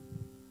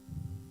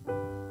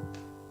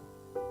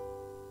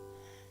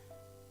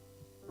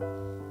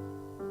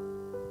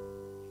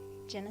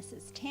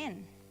Genesis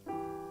 10.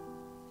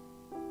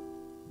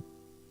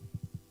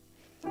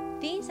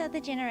 These are the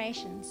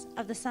generations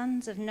of the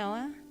sons of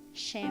Noah,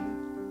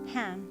 Shem,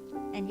 Ham,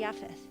 and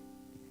Japheth.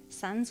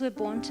 Sons were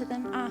born to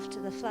them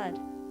after the flood.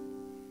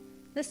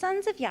 The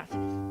sons of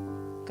Japheth: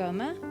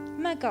 Gomer,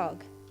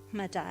 Magog,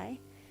 Madai,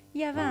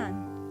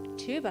 Yavan,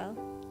 Tubal,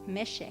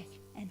 Meshech,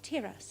 and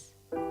Tiras.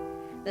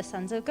 The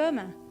sons of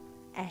Gomer: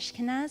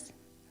 Ashkenaz,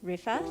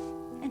 Riphath,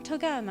 and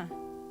Togarmah.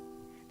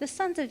 The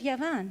sons of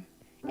Yavan: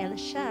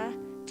 Elishah,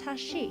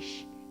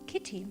 Tarshish,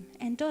 Kittim,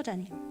 and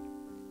Dodanim.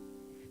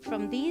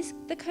 From these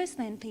the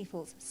coastland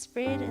peoples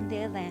spread in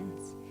their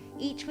lands,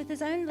 each with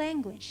his own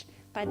language,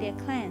 by their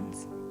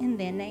clans in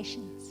their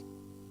nations.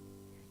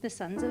 The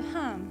sons of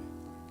Ham: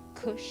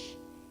 Cush,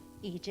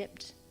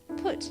 Egypt,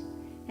 Put,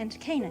 and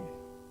Canaan.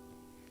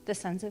 The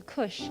sons of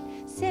Cush: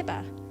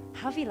 Seba,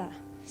 Havilah,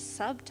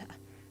 Sabta,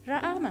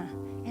 Raama,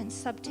 and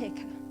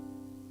Sabteka.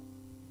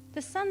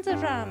 The sons of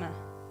Raama: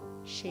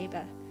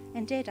 Sheba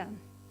and Dedan.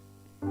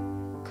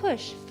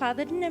 Cush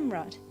fathered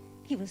Nimrod.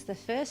 He was the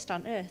first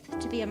on earth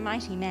to be a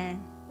mighty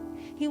man.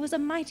 He was a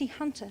mighty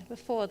hunter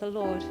before the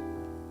Lord.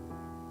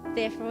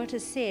 Therefore it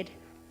is said,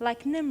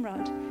 like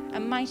Nimrod, a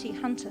mighty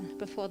hunter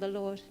before the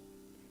Lord.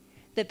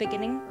 The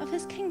beginning of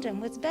his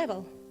kingdom was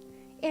Babel,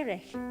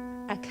 Erech,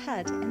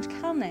 Akkad, and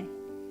Calneh,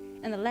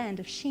 in the land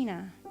of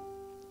Shinar.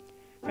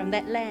 From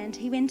that land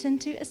he went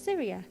into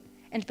Assyria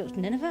and built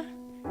Nineveh,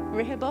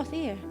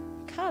 Rehoboth-ir,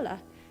 Calah,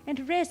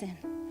 and Rezin,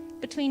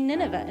 between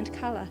Nineveh and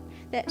Calah,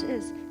 that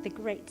is the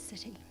great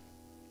city.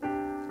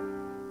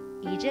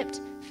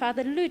 Egypt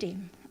fathered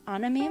Ludim,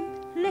 Anamim,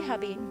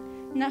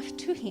 Lehabim,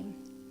 Naphtuhim,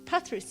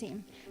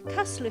 Pathrusim,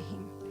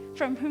 Casluhim,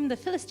 from whom the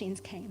Philistines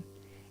came,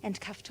 and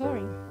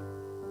Caphtorim.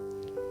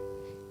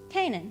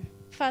 Canaan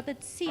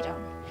fathered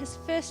Sidon, his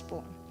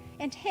firstborn,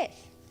 and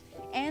Heth,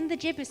 and the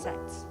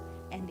Jebusites,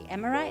 and the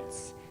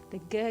Amorites, the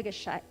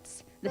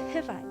Girgashites, the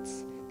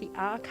Hivites, the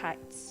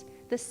Arkites,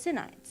 the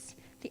Sinites,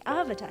 the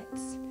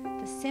Arvadites,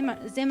 the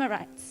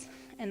Zemarites,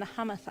 and the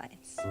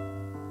Hamathites.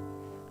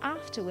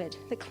 Afterward,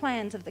 the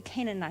clans of the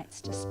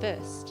Canaanites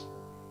dispersed,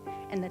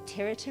 and the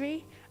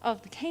territory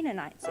of the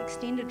Canaanites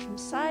extended from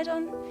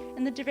Sidon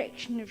in the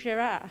direction of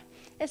Gerar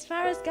as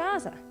far as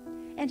Gaza,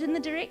 and in the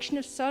direction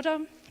of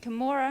Sodom,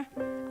 Gomorrah,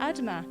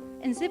 Admah,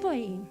 and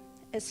Zeboim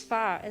as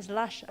far as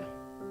Lasha.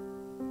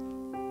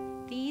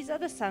 These are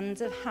the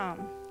sons of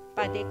Ham,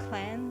 by their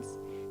clans,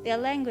 their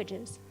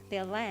languages,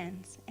 their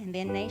lands, and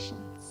their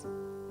nations.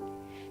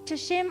 To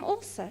Shem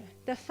also,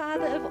 the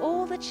father of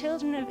all the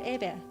children of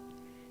Eber,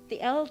 the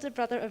elder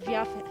brother of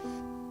Japheth,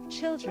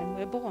 children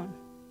were born.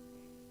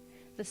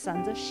 The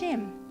sons of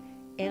Shem: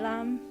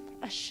 Elam,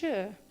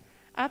 Ashur,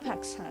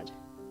 Arphaxad,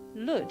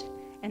 Lud,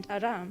 and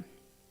Aram.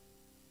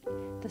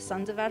 The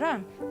sons of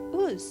Aram: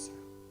 Uz,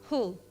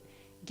 Hul,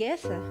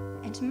 Gether,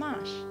 and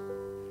Mash.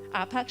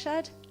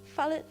 Arphaxad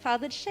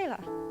fathered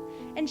Shelah,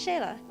 and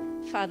Shelah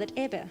fathered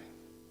Eber.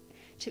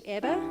 To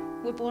Eber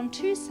were born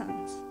two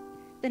sons.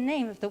 The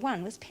name of the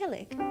one was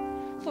Peleg,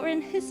 for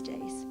in his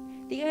days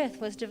the earth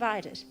was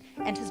divided,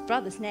 and his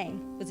brother's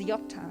name was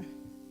Yoktan.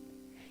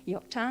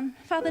 Yoktan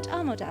fathered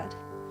Almodad,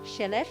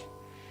 Sheleph,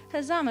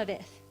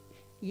 Hazarmaveth,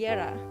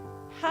 Yera,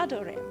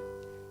 Hadorem,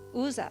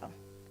 Uzal,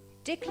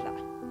 Dikla,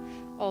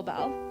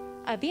 Obal,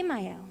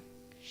 Abimael,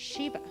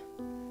 Sheba,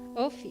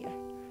 Ophir,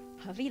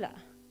 Havilah,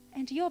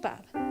 and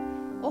Yobab.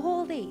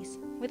 All these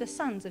were the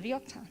sons of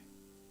Yoktan.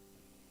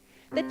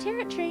 The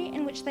territory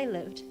in which they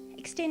lived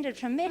extended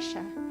from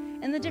Mesha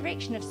in the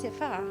direction of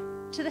Sephar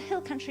to the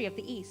hill country of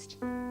the east.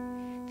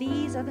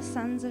 These are the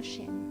sons of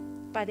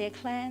Shem, by their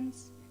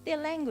clans, their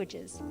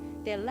languages,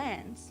 their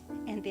lands,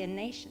 and their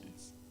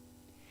nations.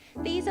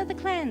 These are the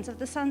clans of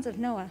the sons of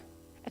Noah,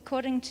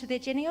 according to their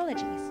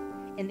genealogies,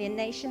 in their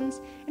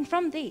nations, and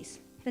from these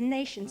the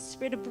nations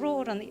spread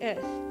abroad on the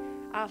earth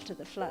after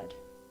the flood.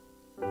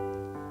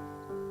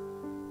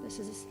 This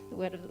is the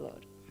word of the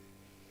Lord.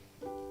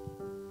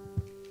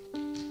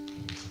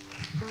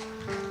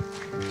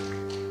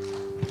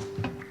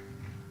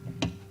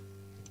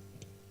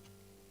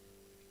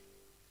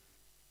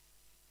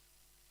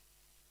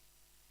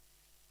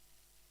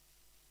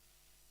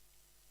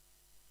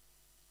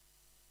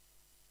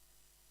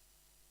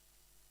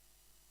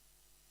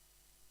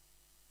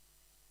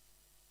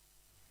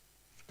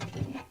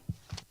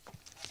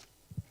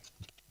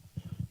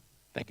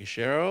 Thank you,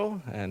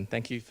 Cheryl, and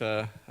thank you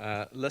for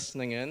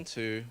listening in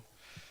to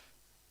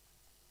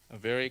a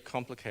very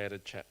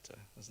complicated chapter,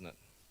 isn't it?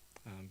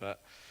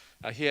 But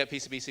here at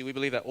PCBC, we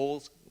believe that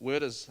all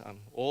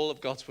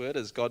of God's word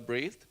is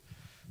God-breathed.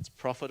 It's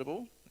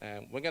profitable,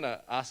 and we're going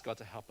to ask God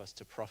to help us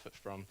to profit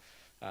from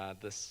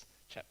this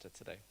chapter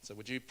today. So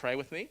would you pray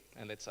with me,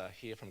 and let's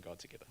hear from God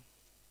together.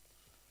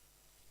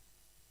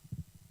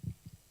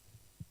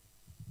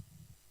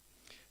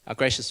 Our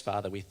gracious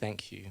Father, we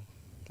thank you.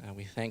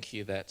 We thank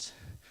you that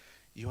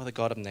you are the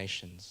God of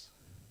nations.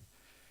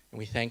 And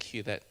we thank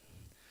you that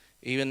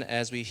even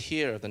as we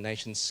hear of the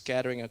nations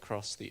scattering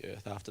across the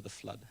earth after the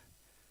flood,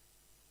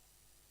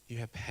 you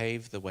have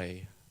paved the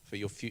way for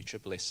your future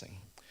blessing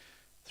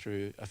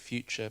through a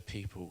future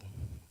people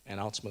and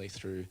ultimately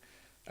through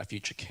a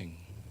future king.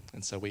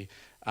 And so we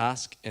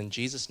ask in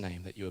Jesus'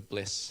 name that you would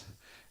bless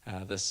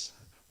this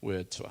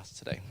word to us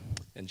today.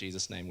 In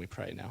Jesus' name we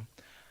pray now.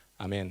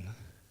 Amen.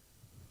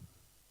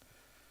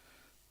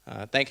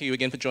 Thank you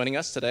again for joining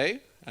us today.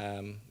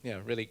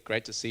 Really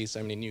great to see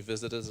so many new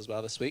visitors as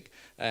well this week.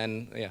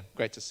 And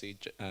great to see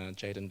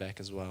Jaden back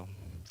as well.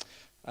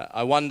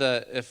 I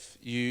wonder if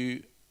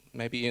you,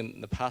 maybe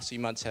in the past few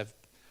months, have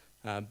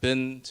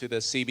been to the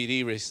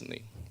CBD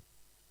recently.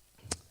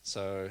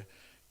 So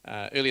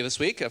earlier this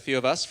week, a few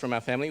of us from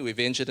our family, we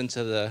ventured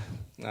into the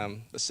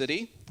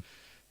city,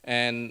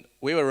 and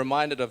we were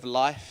reminded of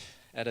life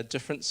at a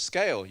different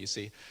scale, you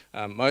see.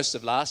 Most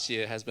of last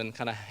year has been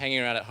kind of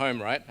hanging around at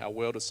home, right? Our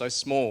world was so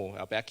small,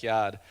 our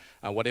backyard,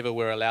 whatever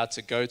we're allowed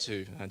to go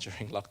to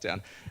during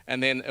lockdown.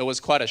 And then it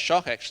was quite a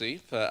shock, actually,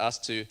 for us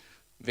to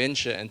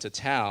venture into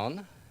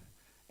town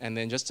and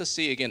then just to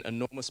see, again,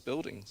 enormous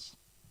buildings,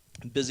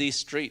 busy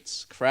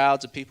streets,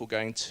 crowds of people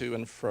going to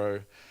and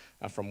fro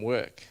from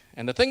work.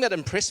 And the thing that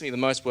impressed me the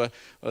most were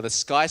the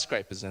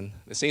skyscrapers, and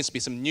there seems to be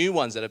some new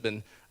ones that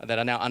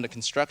are now under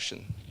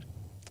construction.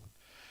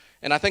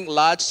 And I think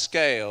large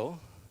scale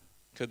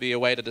could be a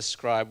way to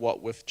describe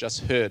what we've just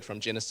heard from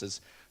Genesis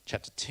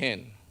chapter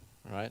 10,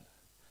 right?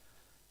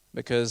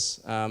 Because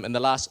in the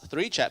last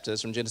 3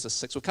 chapters from Genesis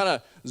 6, we've kind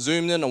of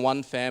zoomed in on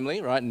one family,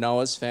 right?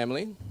 Noah's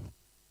family.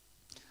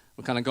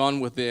 We've kind of gone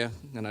with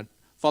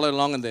followed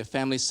along in their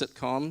family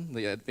sitcom,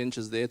 the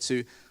adventures there,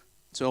 to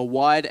a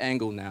wide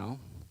angle now,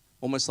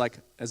 almost like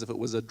as if it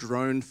was a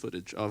drone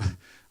footage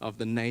of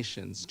the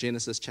nations,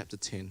 Genesis chapter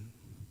 10.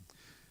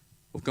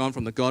 We've gone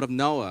from the God of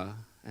Noah,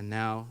 and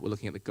now we're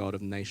looking at the God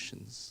of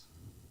nations.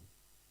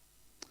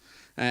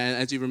 And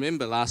as you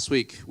remember, last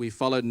week, we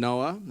followed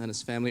Noah and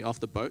his family off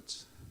the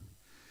boat.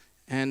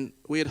 And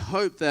we had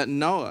hoped that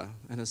Noah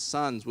and his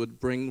sons would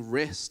bring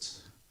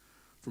rest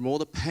from all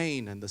the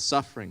pain and the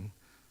suffering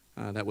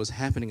that was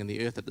happening in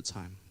the earth at the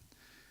time.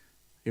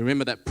 You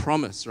remember that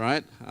promise,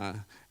 right?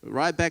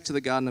 Right back to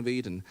the Garden of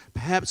Eden.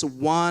 Perhaps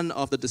one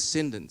of the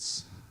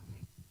descendants,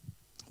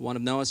 one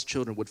of Noah's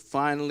children, would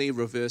finally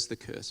reverse the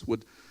curse,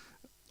 would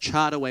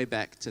chart a way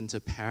back into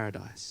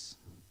paradise.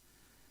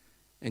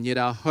 And yet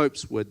our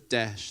hopes were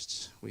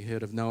dashed. We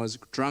heard of Noah's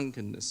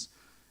drunkenness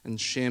and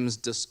Shem's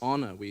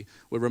dishonor. We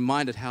were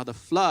reminded how the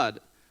flood,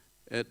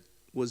 it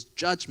was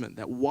judgment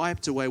that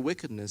wiped away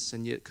wickedness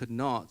and yet could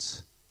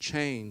not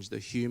change the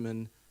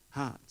human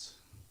heart.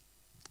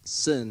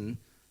 Sin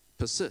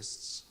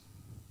persists.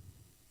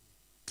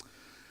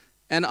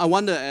 And I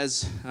wonder,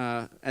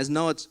 as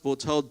Noah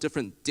foretold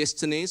different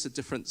destinies to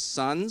different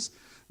sons,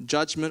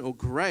 judgment or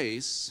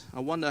grace, I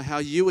wonder how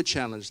you were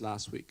challenged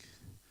last week.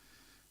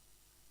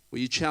 Were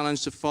you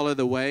challenged to follow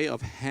the way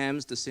of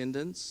Ham's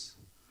descendants?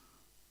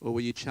 Or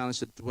were you challenged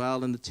to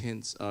dwell in the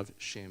tents of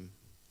Shem,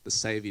 the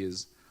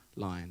Savior's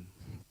line?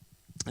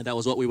 And that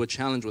was what we were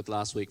challenged with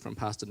last week from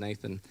Pastor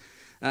Nathan.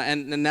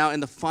 And now in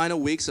the final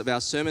weeks of our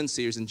sermon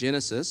series in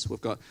Genesis,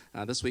 we've got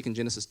this week in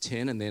Genesis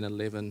 10 and then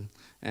 11,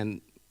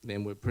 and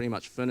then we're pretty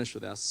much finished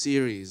with our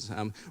series.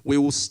 We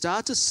will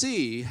start to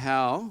see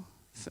how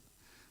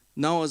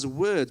Noah's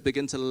words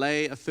begin to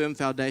lay a firm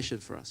foundation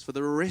for us, for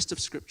the rest of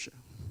Scripture.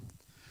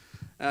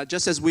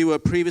 Just as we were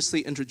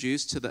previously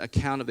introduced to the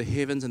account of the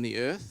heavens and the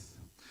earth,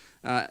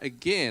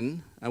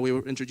 we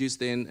were introduced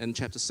then in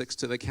chapter 6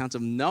 to the account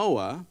of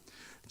Noah.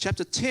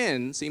 Chapter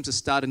 10 seems to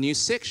start a new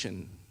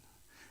section.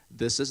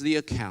 This is the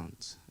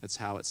account. It's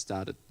how it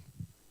started.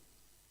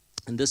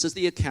 And this is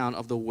the account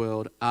of the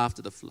world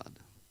after the flood,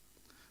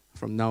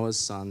 from Noah's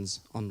sons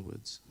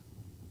onwards.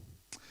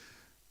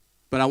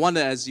 But I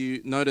wonder, as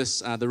you notice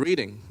the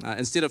reading,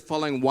 instead of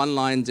following one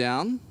line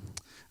down,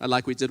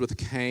 like we did with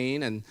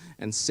Cain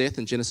and Seth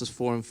in Genesis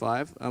 4 and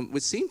 5,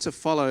 we seem to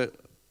follow,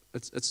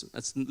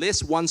 it's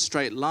less one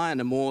straight line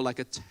and more like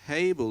a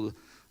table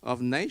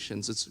of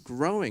nations. It's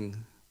growing.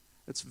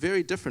 It's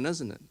very different,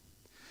 isn't it?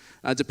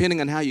 Depending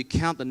on how you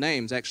count the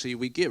names, actually,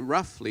 we get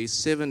roughly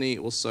 70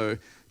 or so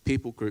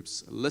people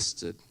groups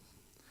listed.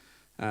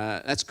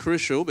 That's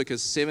crucial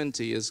because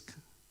 70 is,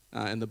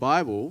 in the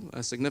Bible,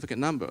 a significant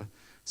number.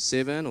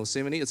 7 or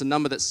 70, it's a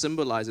number that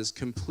symbolizes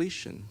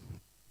completion.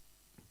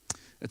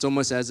 It's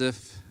almost as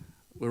if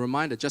we're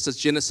reminded, just as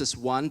Genesis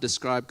 1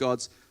 described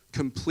God's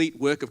complete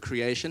work of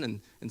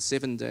creation in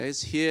 7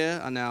 days,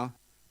 here are now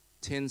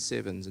 10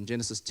 sevens, and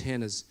Genesis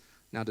 10 is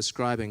now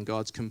describing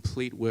God's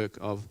complete work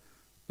of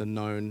the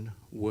known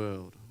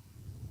world.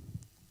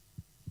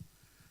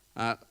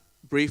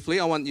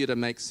 Briefly, I want you to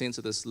make sense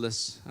of this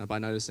list by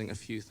noticing a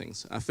few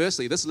things.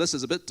 Firstly, this list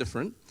is a bit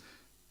different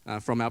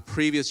from our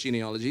previous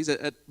genealogies.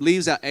 It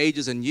leaves out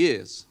ages and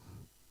years.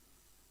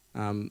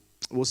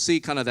 We'll see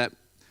kind of that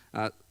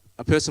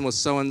a person was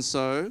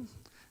so-and-so,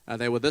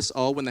 they were this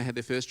old when they had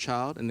their first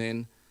child, and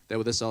then they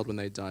were this old when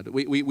they died.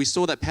 We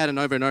saw that pattern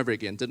over and over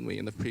again, didn't we,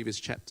 in the previous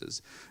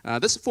chapters.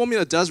 This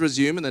formula does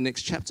resume in the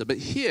next chapter, but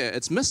here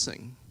it's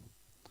missing.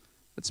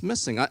 It's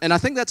missing. And I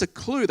think that's a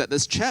clue that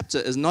this chapter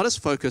is not as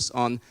focused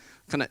on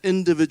kind of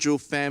individual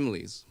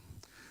families,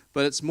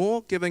 but it's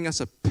more giving us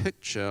a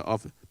picture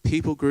of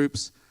people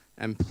groups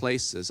and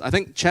places. I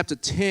think chapter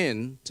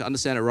 10, to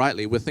understand it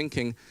rightly, we're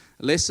thinking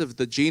less of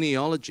the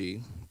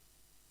genealogy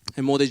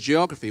and more the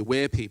geography,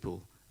 where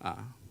people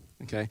are.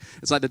 Okay,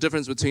 it's like the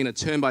difference between a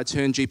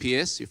turn-by-turn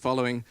GPS. You're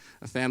following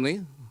a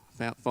family,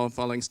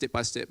 following step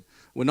by step.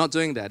 We're not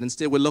doing that.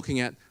 Instead, we're looking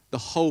at the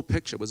whole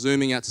picture. We're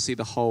zooming out to see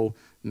the whole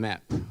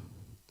map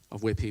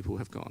of where people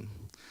have gone.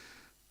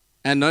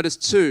 And notice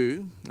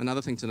too,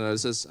 another thing to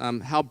notice is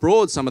how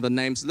broad some of the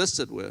names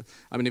listed were.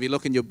 I mean, if you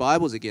look in your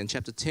Bibles again,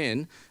 chapter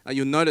 10,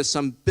 you'll notice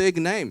some big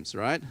names,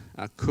 right?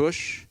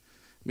 Cush,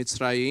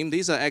 Mitzrayim.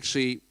 These are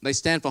actually, they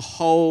stand for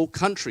whole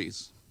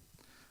countries,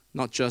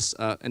 not just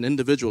an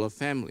individual or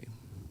family.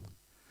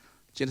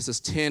 Genesis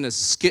 10 is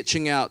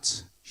sketching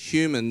out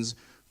humans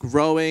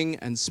growing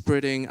and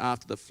spreading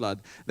after the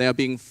flood. They are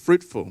being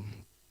fruitful.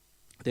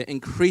 They're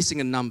increasing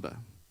in number,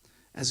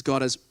 as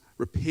God has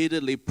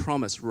repeatedly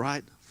promised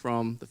right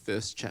from the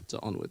first chapter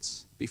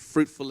onwards. Be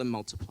fruitful and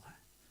multiply.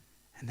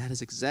 And that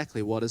is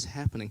exactly what is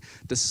happening.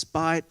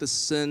 Despite the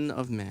sin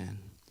of man,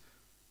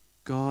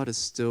 God is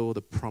still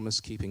the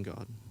promise-keeping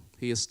God.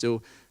 He's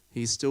still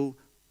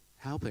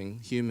helping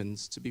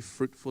humans to be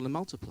fruitful and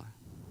multiply.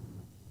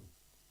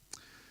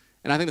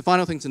 And I think the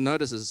final thing to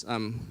notice is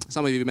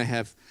some of you may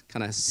have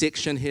kind of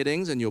section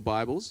headings in your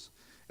Bibles,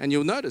 and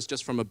you'll notice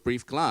just from a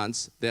brief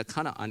glance, they're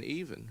kind of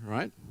uneven,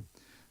 right?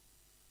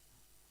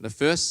 The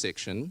first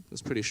section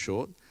is pretty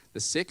short. The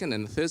second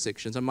and the third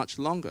sections are much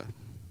longer.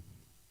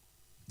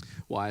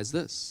 Why is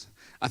this?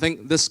 I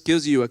think this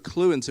gives you a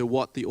clue into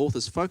what the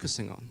author's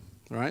focusing on,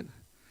 right?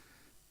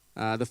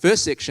 The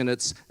first section,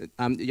 it's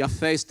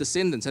Japheth's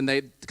descendants, and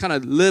they kind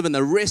of live in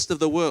the rest of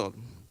the world,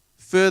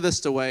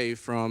 furthest away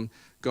from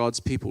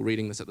God's people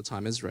reading this at the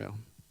time, Israel.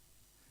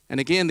 And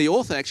again, the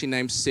author actually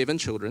names 7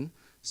 children,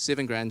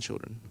 7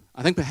 grandchildren.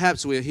 I think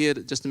perhaps we're here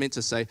just meant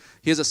to say,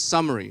 here's a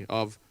summary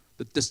of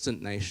the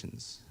distant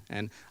nations.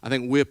 And I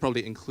think we're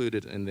probably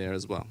included in there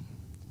as well.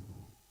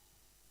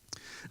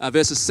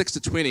 Verses 6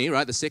 to 20,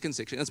 right, the second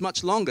section, it's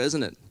much longer,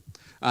 isn't it?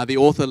 The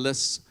author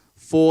lists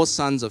 4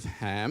 sons of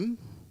Ham,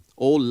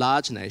 all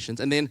large nations,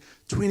 and then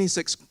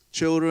 26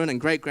 children and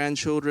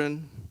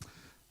great-grandchildren.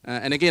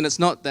 And again, it's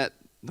not that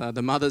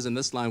the mothers in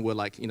this line were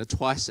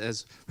twice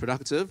as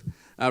productive.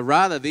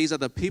 Rather, these are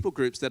the people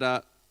groups that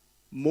are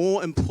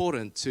more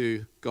important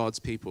to God's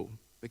people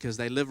because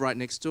they live right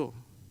next door.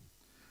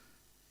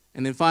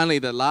 And then finally,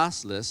 the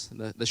last list,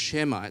 the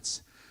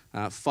Shemites,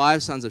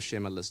 5 sons of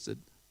Shem are listed,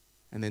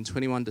 and then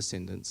 21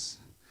 descendants.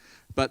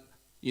 But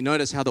you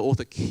notice how the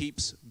author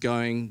keeps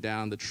going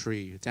down the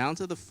tree, down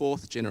to the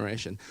 4th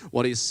generation.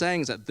 What he's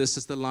saying is that this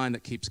is the line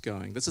that keeps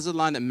going. This is the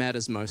line that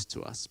matters most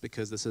to us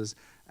because this is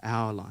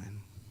our line.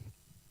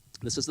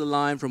 This is the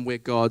line from where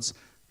God's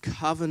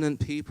covenant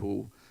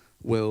people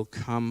will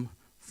come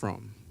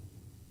from.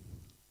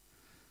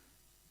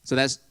 So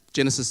that's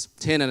Genesis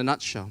 10 in a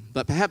nutshell.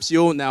 But perhaps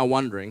you're now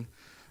wondering,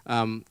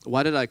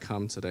 why did I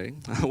come today?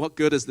 What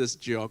good is this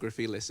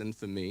geography lesson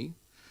for me?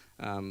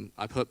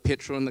 I put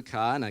petrol in the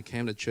car and I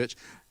came to church.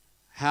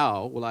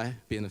 How will I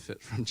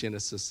benefit from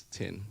Genesis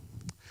 10?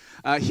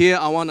 Here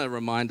I want to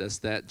remind us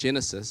that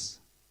Genesis,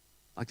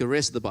 like the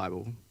rest of the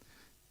Bible,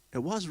 it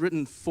was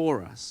written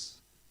for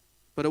us,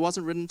 but it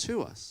wasn't written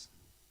to us.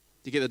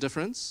 Do you get the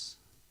difference?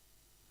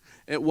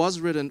 It was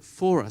written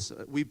for us.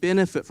 We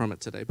benefit from it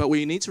today. But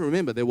we need to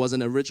remember there was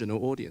an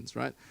original audience,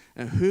 right?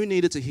 And who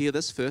needed to hear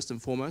this first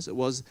and foremost? It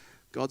was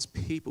God's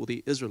people,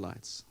 the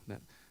Israelites,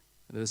 that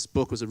this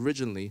book was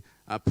originally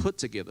put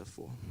together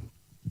for.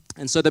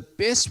 And so the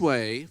best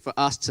way for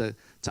us to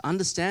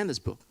understand this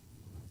book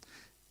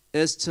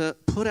is to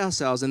put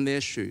ourselves in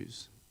their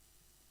shoes.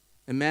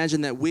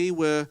 Imagine that we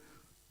were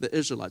the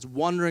Israelites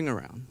wandering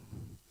around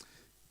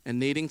and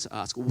needing to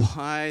ask,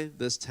 why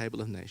this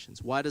table of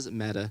nations? Why does it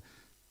matter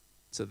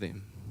to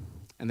them?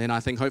 And then I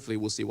think hopefully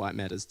we'll see why it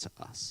matters to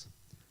us.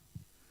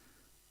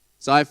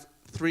 So I have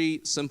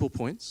 3 simple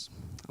points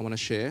I want to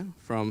share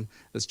from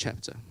this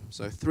chapter.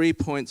 So 3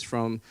 points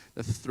from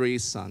the 3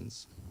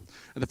 sons.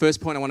 And the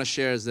first point I want to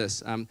share is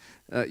this.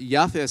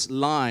 Japheth's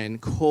line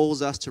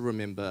calls us to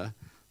remember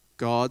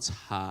God's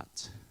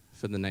heart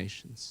for the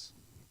nations.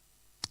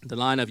 The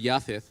line of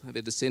Japheth,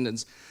 their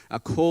descendants,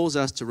 calls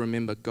us to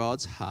remember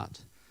God's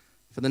heart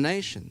for the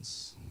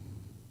nations.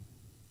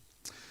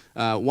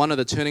 One of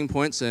the turning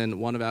points in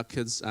one of our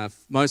kids'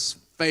 most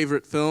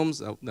favorite films,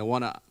 they'll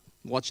want to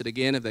watch it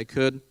again if they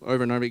could,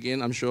 over and over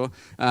again, I'm sure.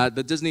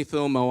 The Disney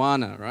film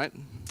Moana, right?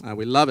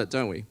 We love it,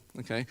 don't we?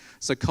 Okay,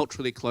 so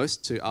culturally close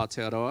to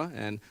Aotearoa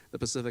and the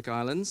Pacific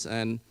Islands.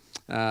 And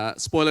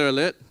spoiler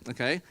alert,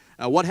 okay?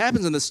 What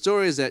happens in the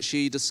story is that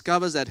she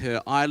discovers that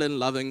her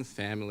island-loving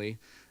family,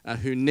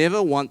 who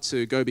never want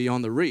to go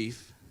beyond the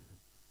reef,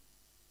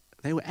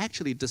 they were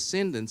actually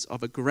descendants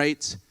of a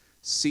great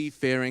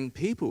seafaring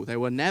people. They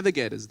were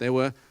navigators. They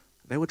were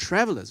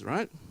travelers,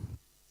 right?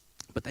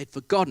 But they'd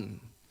forgotten.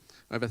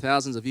 Over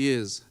thousands of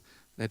years,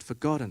 they'd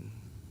forgotten.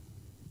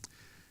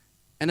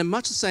 And in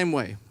much the same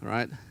way,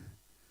 right,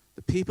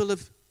 the people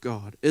of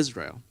God,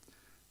 Israel,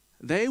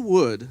 they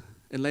would,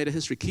 in later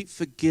history, keep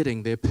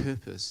forgetting their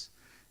purpose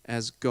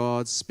as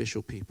God's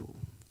special people.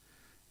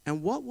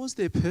 And what was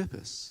their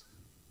purpose?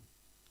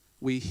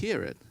 We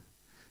hear it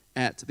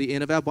at the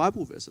end of our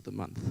Bible verse of the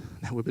month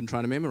that we've been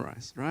trying to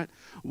memorize, right?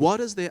 What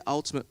is their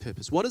ultimate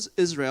purpose? What is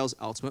Israel's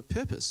ultimate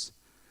purpose?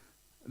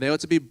 They are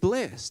to be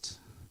blessed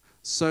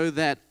so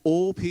that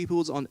all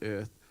peoples on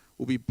earth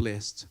will be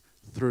blessed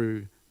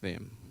through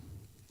them.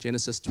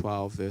 Genesis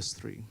 12, verse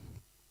 3.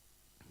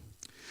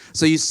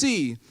 So you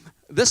see,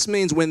 this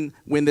means when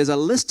there's a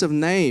list of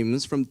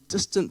names from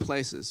distant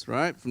places,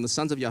 right, from the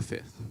sons of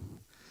Japheth,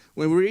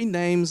 when we read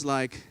names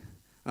like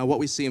what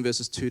we see in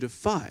verses 2 to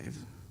 5,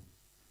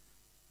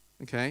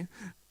 okay,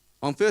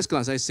 on first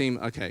glance they seem,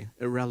 okay,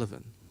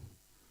 irrelevant.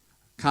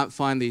 Can't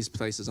find these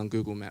places on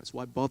Google Maps.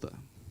 Why bother?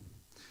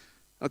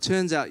 It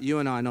turns out you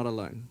and I are not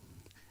alone.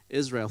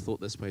 Israel thought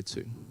this way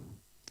too.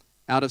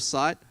 Out of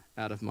sight,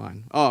 out of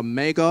mind. Oh,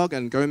 Magog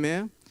and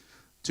Gomer,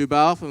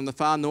 Tubal from the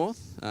far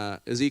north,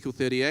 Ezekiel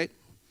 38.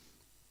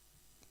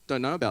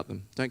 Don't know about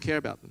them. Don't care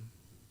about them.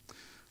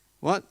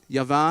 What?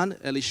 Yavan,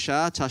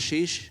 Elisha,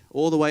 Tarshish,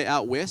 all the way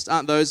out west.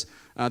 Aren't those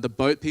the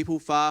boat people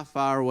far,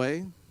 far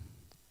away?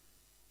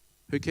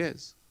 Who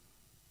cares?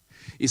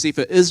 You see,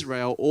 for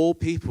Israel, all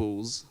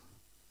peoples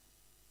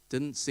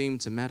didn't seem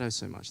to matter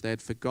so much. They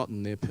had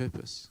forgotten their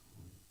purpose.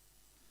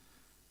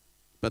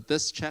 But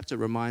this chapter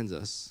reminds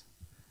us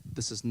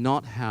this is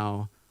not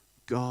how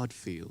God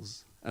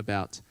feels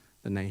about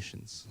the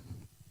nations.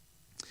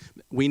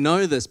 We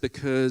know this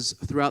because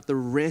throughout the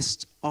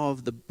rest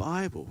of the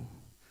Bible,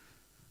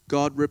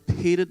 God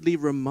repeatedly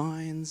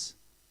reminds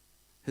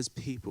his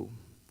people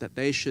that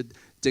they should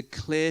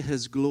declare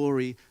his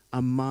glory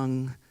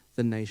among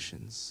the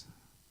nations.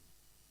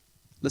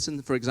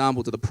 Listen, for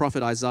example, to the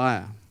prophet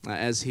Isaiah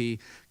as he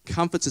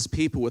comforts his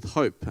people with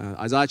hope.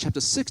 Isaiah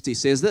chapter 60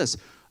 says this,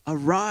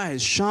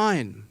 "Arise,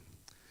 shine,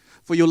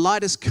 for your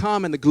light has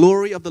come and the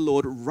glory of the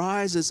Lord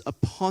rises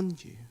upon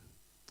you."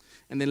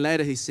 And then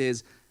later he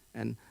says,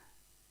 "And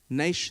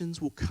nations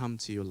will come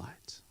to your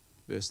light."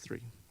 Verse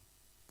 3.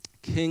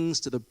 Kings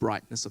to the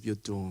brightness of your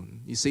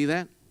dawn. You see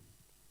that?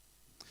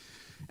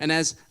 And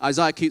as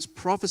Isaiah keeps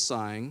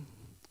prophesying,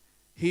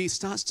 he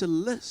starts to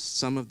list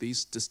some of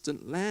these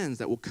distant lands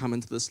that will come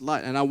into this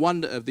light. And I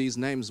wonder if these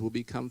names will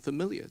become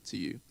familiar to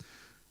you.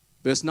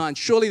 Verse 9,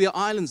 "Surely the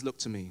islands look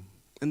to me.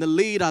 In the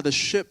lead are the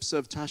ships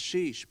of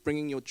Tarshish,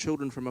 bringing your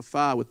children from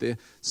afar with their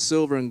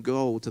silver and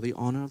gold to the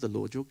honor of the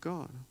Lord your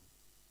God."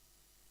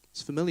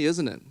 It's familiar,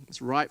 isn't it?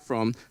 It's right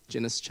from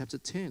Genesis chapter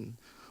 10.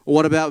 Or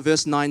what about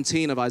verse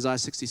 19 of Isaiah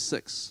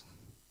 66,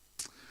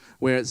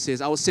 where it says,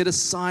 "I will set a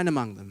sign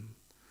among them.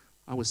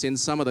 I will send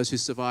some of those who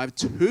survive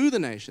to the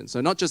nations."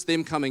 So not just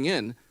them coming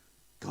in,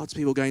 God's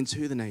people going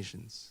to the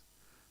nations,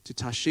 to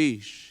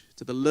Tarshish,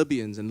 to the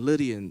Libyans and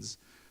Lydians,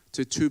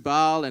 to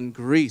Tubal and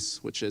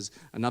Greece, which is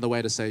another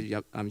way to say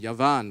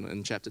Yavan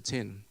in chapter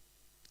 10,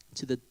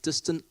 to the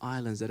distant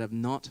islands that have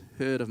not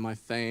heard of my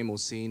fame or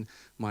seen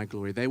my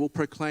glory. They will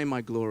proclaim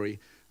my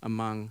glory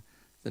among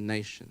the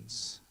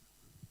nations.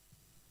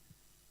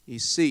 You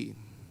see,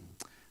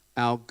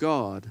 our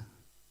God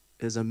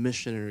is a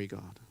missionary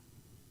God.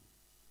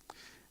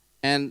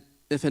 And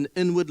if an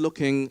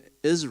inward-looking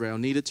Israel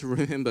needed to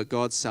remember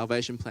God's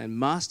salvation plan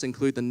must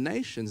include the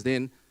nations,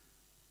 then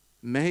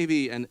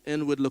maybe an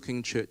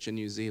inward-looking church in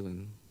New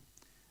Zealand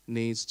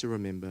needs to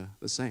remember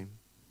the same.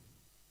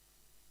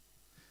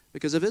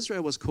 Because if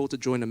Israel was called to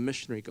join a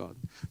missionary God,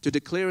 to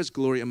declare his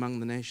glory among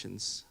the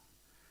nations,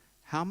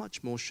 how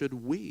much more should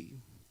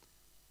we,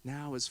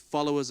 now as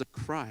followers of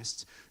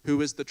Christ,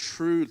 who is the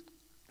true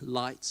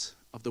light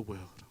of the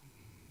world?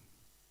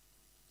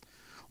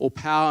 "All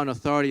power and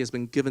authority has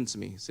been given to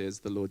me," says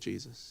the Lord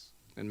Jesus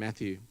in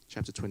Matthew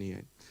chapter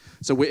 28.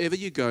 "So wherever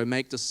you go,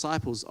 make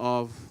disciples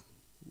of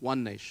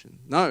one nation."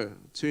 No,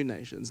 two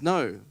nations.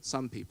 No,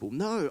 some people.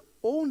 No,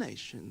 all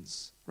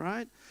nations,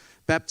 right?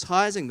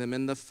 "Baptizing them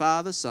in the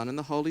Father, Son, and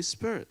the Holy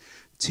Spirit,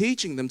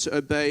 teaching them to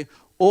obey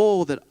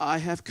all that I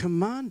have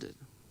commanded."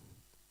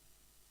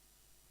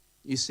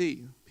 You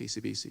see,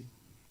 PCBC,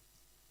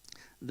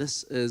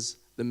 this is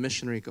the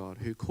missionary God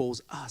who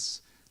calls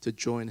us to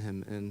join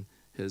him in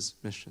his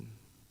mission.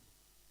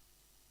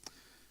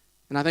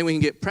 And I think we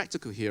can get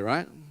practical here,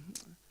 right?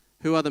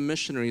 Who are the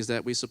missionaries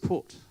that we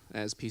support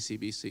as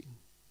PCBC?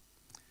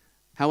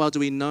 How well do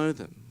we know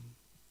them?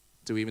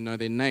 Do we even know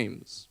their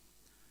names?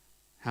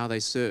 How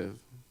they serve?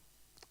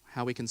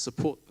 How we can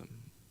support them?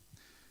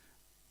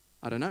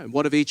 I don't know.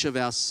 What if each of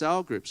our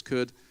cell groups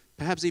could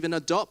perhaps even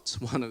adopt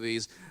one of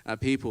these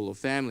people or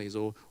families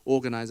or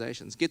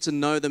organizations? Get to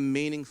know them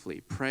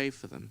meaningfully, pray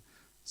for them,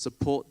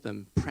 support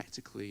them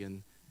practically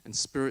and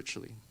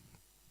spiritually.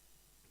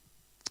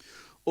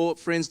 Or,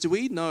 friends, do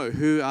we know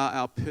who are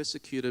our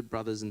persecuted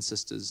brothers and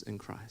sisters in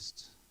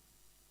Christ?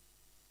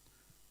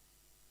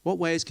 What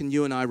ways can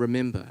you and I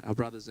remember our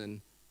brothers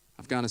in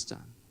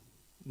Afghanistan,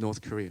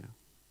 North Korea,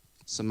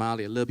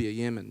 Somalia, Libya,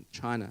 Yemen,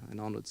 China,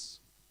 and onwards?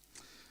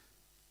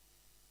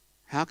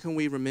 How can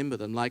we remember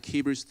them? Like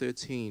Hebrews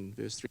 13,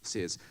 verse 3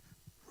 says,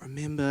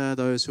 "Remember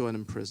those who are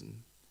in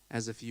prison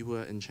as if you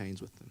were in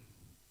chains with them."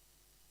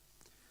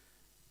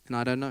 And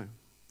I don't know.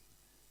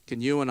 Can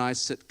you and I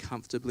sit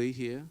comfortably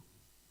here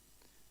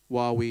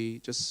while we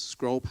just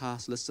scroll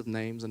past lists of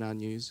names in our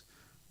news,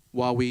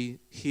 while we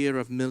hear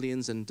of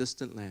millions in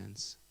distant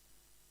lands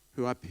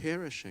who are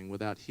perishing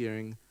without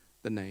hearing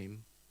the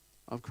name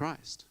of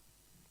Christ?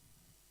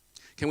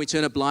 Can we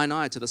turn a blind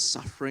eye to the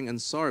suffering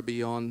and sorrow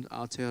beyond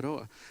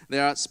Aotearoa?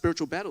 There are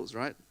spiritual battles,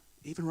 right?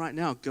 Even right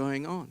now,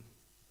 going on.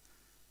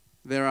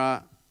 There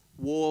are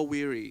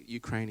war-weary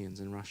Ukrainians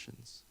and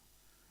Russians.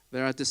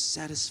 There are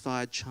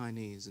dissatisfied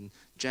Chinese and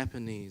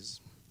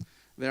Japanese.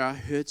 There are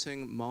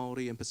hurting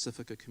Māori and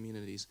Pacifica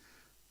communities.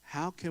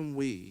 How can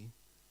we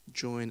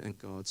join in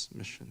God's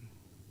mission?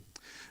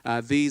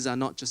 These are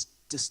not just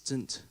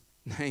distant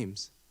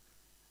names.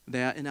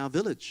 They are in our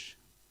village.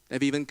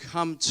 They've even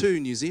come to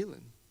New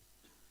Zealand.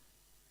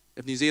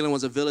 If New Zealand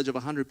was a village of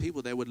 100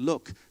 people, they would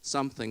look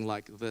something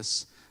like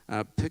this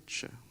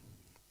picture.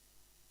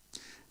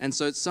 And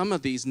so some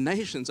of these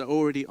nations are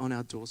already on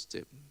our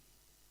doorstep.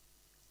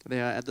 They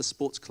are at the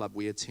sports club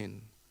we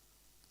attend,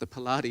 the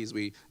Pilates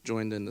we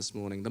joined in this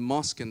morning, the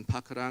mosque in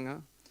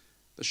Pakuranga,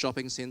 the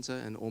shopping centre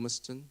in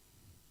Ormiston.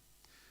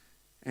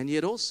 And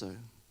yet also,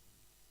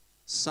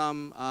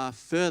 some are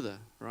further,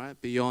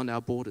 right, beyond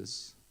our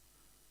borders.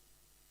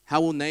 How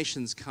will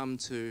nations come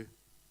to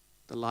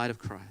the light of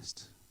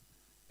Christ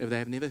if they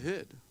have never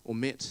heard or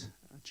met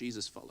a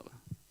Jesus follower?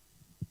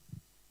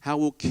 How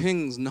will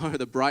kings know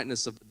the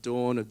brightness of the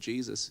dawn of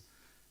Jesus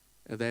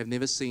if they have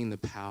never seen the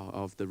power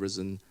of the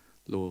risen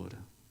Lord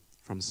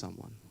from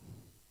someone?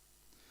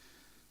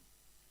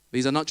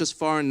 These are not just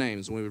foreign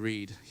names when we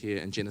read here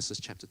in Genesis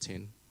chapter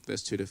 10,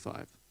 verse 2 to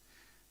 5.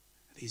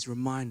 These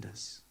remind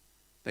us,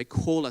 they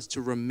call us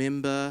to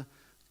remember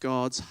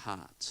God's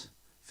heart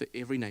for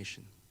every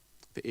nation,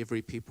 for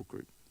every people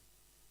group.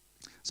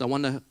 So I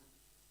wonder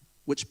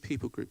which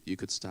people group you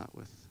could start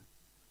with,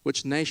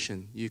 which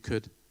nation you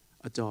could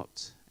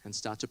adopt and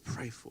start to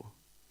pray for,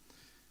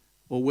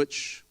 or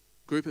which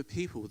group of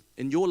people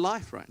in your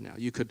life right now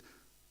you could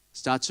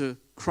start to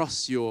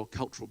cross your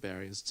cultural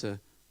barriers to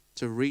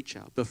reach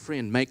out,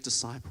 befriend, make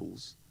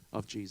disciples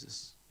of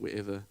Jesus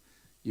wherever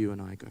you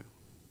and I go.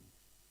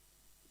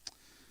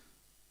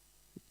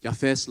 Our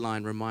first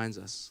line reminds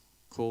us,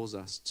 calls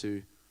us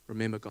to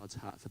remember God's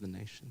heart for the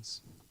nations.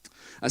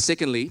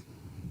 Secondly,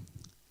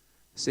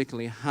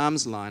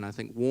 Ham's line, I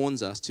think,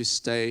 warns us to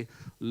stay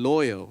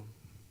loyal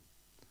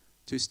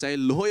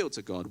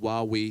to God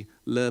while we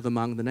live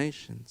among the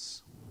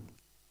nations.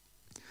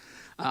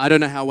 I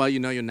don't know how well you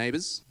know your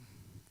neighbors,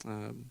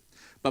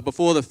 but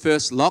before the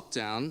first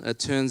lockdown, it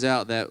turns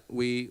out that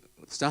we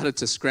started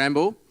to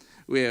scramble.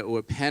 We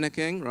were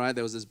panicking, right?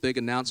 There was this big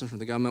announcement from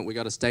the government, we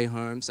got to stay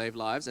home, save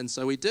lives, and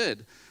so we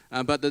did.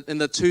 But in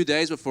the 2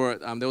 days before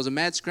it, there was a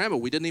mad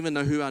scramble. We didn't even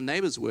know who our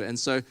neighbors were, and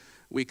so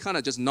we kind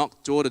of just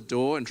knocked door to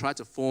door and tried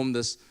to form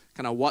this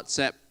kind of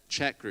WhatsApp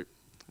chat group.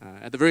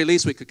 At the very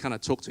least, we could kind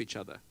of talk to each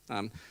other.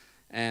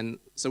 And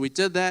so we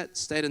did that,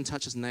 stayed in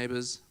touch as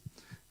neighbors.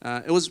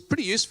 It was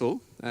pretty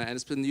useful, and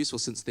it's been useful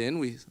since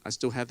then. I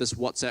still have this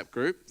WhatsApp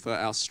group for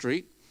our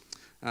street.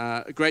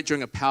 Great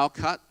during a power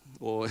cut,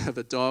 or if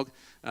a dog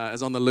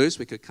is on the loose,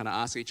 we could kind of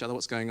ask each other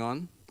what's going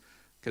on.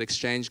 Could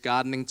exchange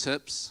gardening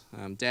tips,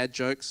 dad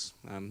jokes,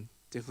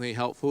 definitely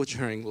helpful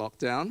during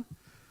lockdown.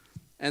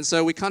 And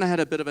so we kind of had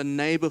a bit of a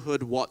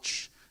neighborhood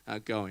watch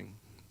going.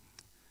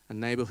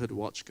 And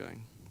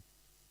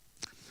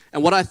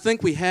what I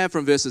think we have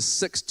from verses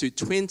 6 to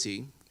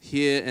 20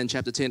 here in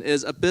chapter 10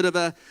 is a bit of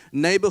a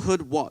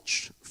neighborhood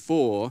watch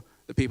for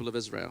the people of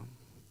Israel.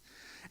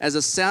 As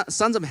the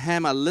sons of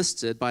Ham are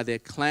listed by their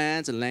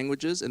clans and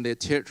languages and their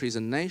territories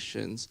and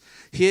nations,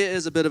 here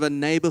is a bit of a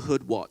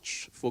neighborhood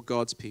watch for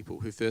God's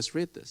people who first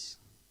read this.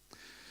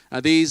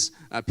 These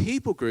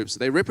people groups,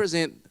 they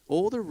represent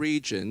all the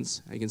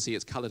regions, you can see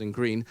it's colored in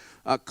green,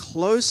 are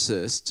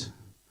closest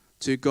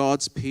to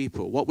God's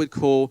people, what we'd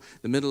call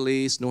the Middle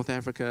East, North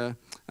Africa,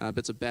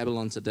 bits of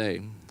Babylon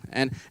today.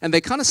 And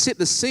they kind of set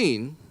the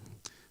scene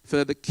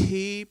for the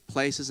key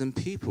places and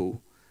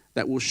people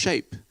that will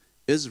shape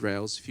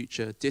Israel's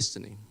future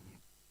destiny.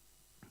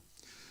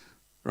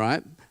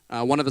 Right?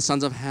 One of the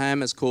sons of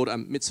Ham is called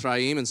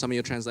Mitzrayim in some of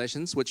your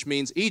translations, which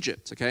means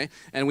Egypt, okay?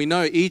 And we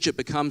know Egypt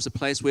becomes a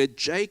place where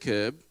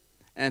Jacob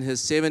and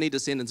his 70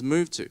 descendants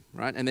move to,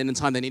 right? And then in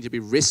time they need to be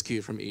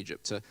rescued from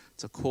Egypt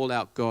to call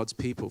out God's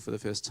people for the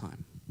first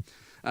time.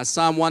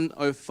 Psalm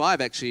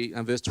 105 actually,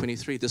 verse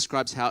 23,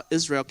 describes how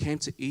Israel came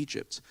to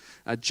Egypt.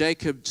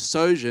 Jacob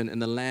sojourned in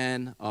the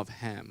land of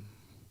Ham.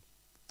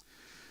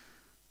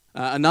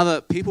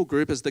 Another people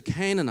group is the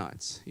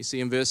Canaanites. You see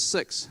in verse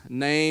 6,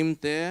 named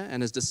there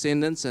and his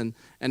descendants, and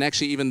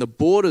actually even the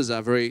borders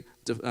are very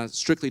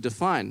strictly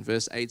defined,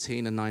 verse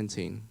 18 and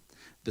 19.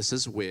 This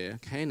is where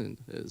Canaan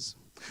is.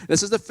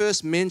 This is the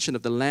first mention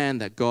of the land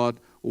that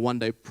God will one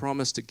day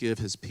promise to give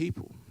his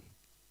people.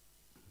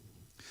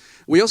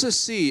 We also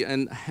see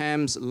in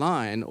Ham's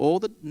line all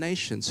the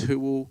nations who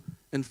will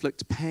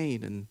inflict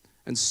pain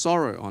and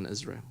sorrow on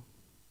Israel.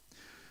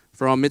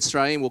 From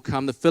Mitzrayim will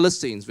come the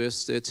Philistines,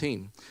 verse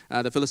 13.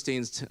 The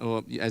Philistines,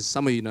 or as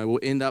some of you know, will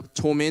end up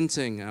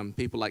tormenting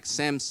people like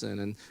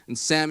Samson and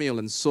Samuel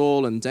and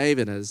Saul and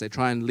David as they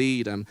try and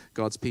lead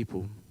God's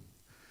people.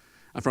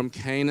 From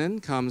Canaan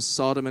comes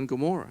Sodom and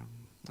Gomorrah,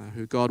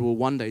 who God will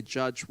one day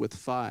judge with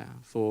fire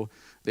for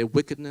their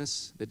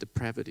wickedness, their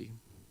depravity.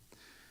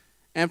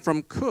 And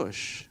from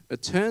Cush,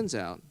 it turns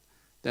out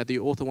that the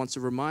author wants to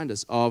remind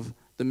us of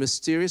the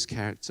mysterious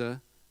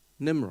character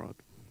Nimrod.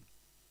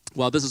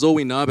 Well, this is all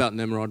we know about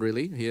Nimrod,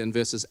 really, here in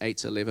verses 8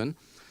 to 11.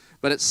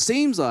 But it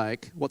seems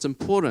like what's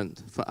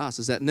important for us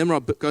is that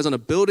Nimrod goes on a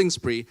building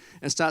spree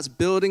and starts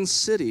building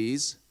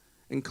cities,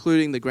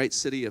 including the great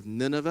city of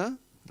Nineveh,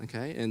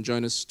 okay, in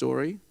Jonah's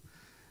story,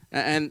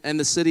 and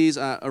the cities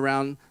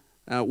around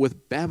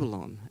with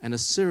Babylon and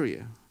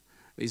Assyria.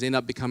 These end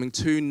up becoming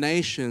two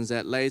nations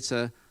that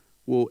later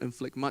will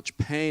inflict much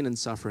pain and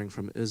suffering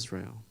from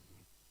Israel.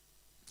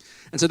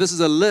 And so this is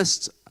a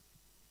list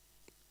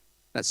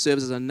that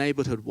serves as a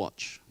neighborhood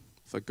watch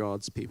for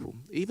God's people.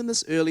 Even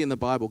this early in the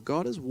Bible,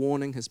 God is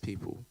warning his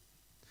people.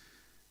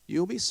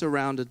 You'll be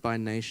surrounded by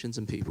nations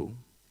and people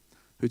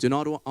who do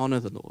not honor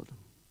the Lord,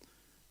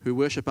 who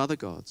worship other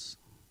gods,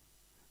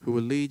 who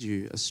will lead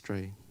you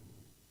astray.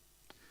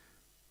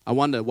 I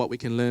wonder what we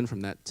can learn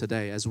from that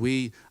today as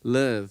we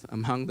live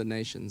among the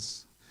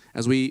nations,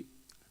 as we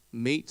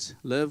meet,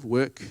 live,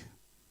 work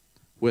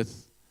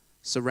with,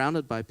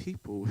 surrounded by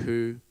people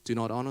who do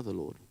not honor the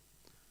Lord,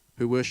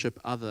 who worship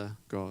other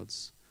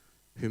gods,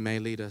 who may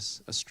lead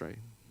us astray.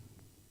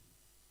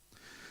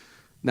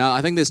 Now,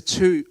 I think there's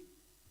two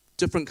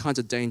different kinds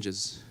of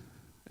dangers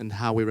in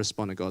how we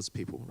respond to God's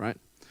people, right?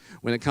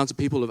 When it comes to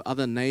people of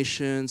other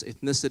nations,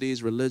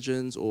 ethnicities,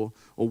 religions, or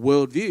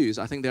worldviews,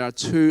 I think there are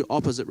two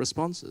opposite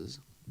responses.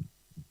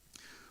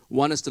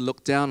 One is to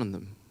look down on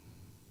them.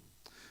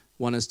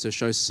 One is to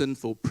show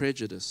sinful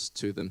prejudice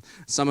to them.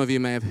 Some of you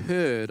may have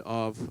heard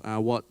of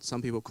what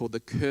some people call the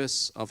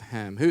curse of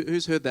Ham.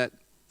 Who's heard that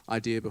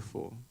idea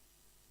before?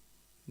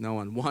 No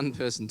one. One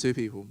person, two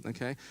people,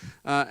 okay?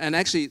 And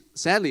actually,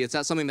 sadly,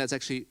 it's something that's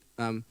actually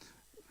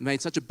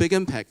made such a big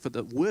impact for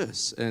the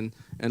worse in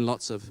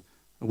lots of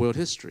world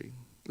history.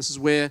 This is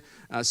where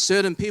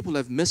certain people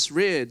have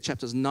misread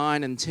chapters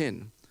 9 and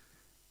 10.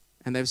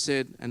 And they've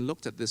said and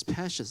looked at this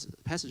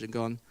passage and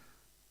gone,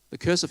 the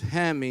curse of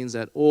Ham means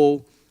that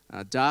all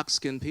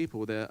dark-skinned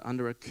people, they're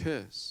under a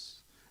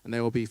curse. And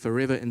they will be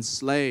forever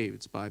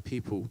enslaved by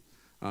people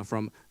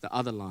from the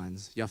other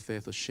lines,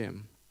 Japheth or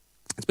Shem.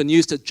 It's been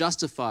used to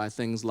justify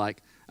things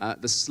like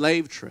the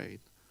slave trade,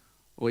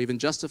 or even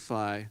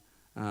justify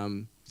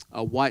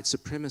a white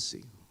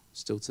supremacy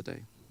still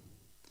today.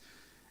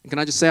 And can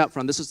I just say up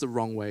front, this is the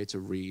wrong way to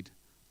read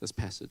this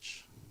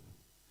passage.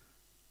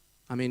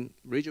 I mean,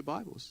 read your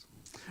Bibles.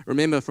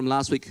 Remember from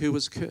last week, who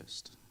was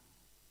cursed?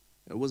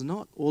 It was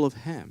not all of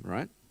Ham,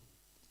 right?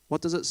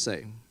 What does it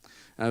say?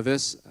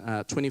 Verse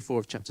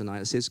 24 of chapter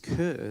 9, it says,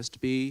 cursed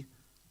be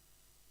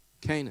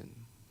Canaan.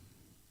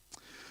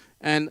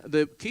 And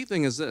the key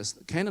thing is this,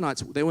 the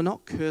Canaanites, they were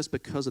not cursed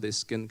because of their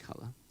skin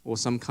color or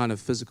some kind of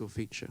physical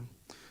feature.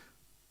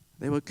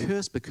 They were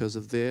cursed because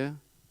of their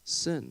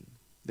sin,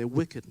 their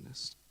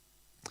wickedness.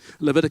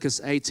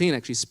 Leviticus 18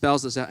 actually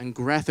spells this out in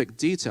graphic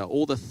detail,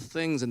 all the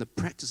things and the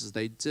practices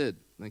they did,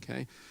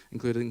 okay,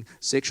 including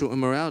sexual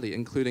immorality,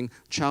 including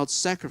child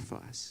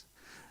sacrifice.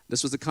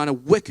 This was the kind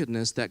of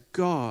wickedness that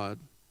God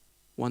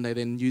one day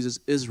then uses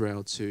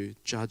Israel to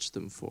judge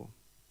them for,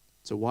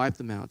 to wipe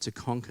them out, to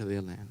conquer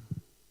their land.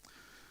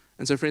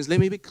 And so, friends, let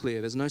me be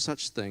clear. There's no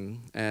such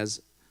thing as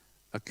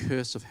a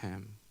curse of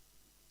Ham,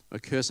 a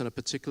curse on a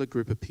particular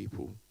group of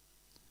people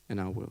in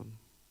our world.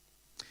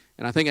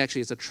 And I think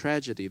actually it's a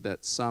tragedy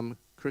that some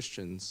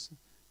Christians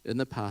in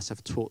the past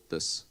have taught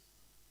this,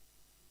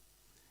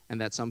 and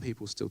that some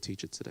people still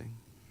teach it today.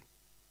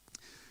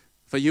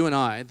 For you and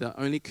I, the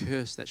only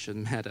curse that should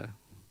matter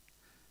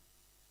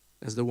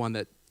is the one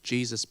that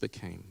Jesus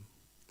became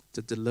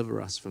to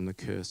deliver us from the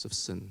curse of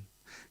sin.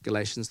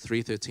 Galatians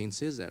 3:13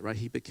 says that, right?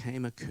 He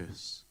became a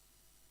curse.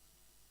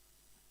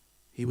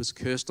 He was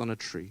cursed on a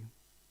tree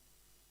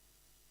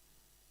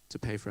to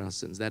pay for our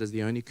sins. That is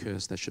the only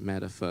curse that should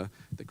matter for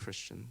the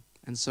Christian.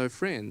 And so,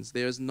 friends,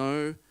 there is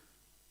no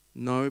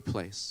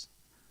place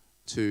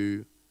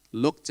to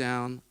look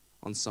down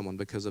on someone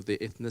because of their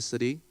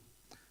ethnicity,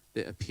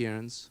 their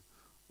appearance,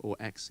 or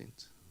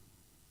accent.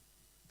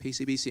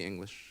 PCBC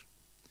English.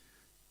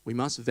 We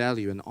must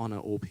value and honor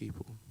all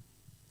people.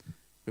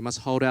 We must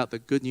hold out the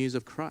good news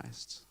of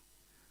Christ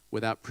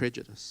without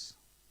prejudice,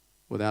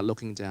 without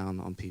looking down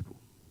on people.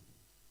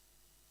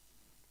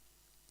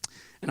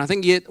 And I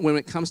think yet when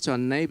it comes to our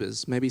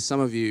neighbors, maybe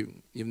some of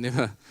you've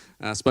never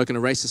spoken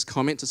a racist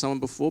comment to someone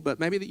before, but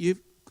maybe that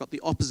you've got the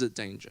opposite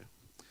danger.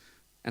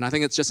 And I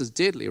think it's just as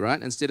deadly,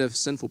 right? Instead of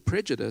sinful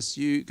prejudice,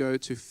 you go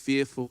to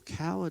fearful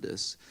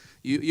cowardice.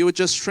 You would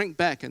just shrink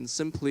back and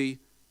simply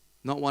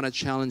not want to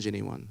challenge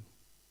anyone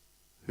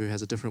who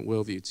has a different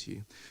worldview to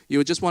you. You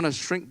would just want to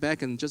shrink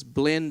back and just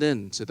blend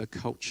into the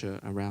culture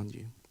around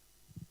you.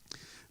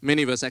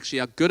 Many of us actually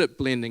are good at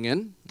blending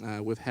in.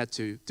 We've had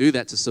to do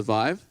that to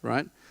survive,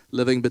 right?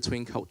 Living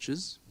between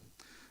cultures.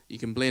 You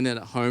can blend in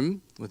at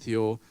home with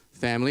your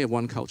family of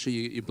one culture.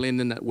 You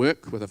blend in at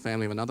work with a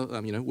family of another,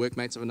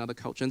 workmates of another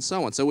culture, and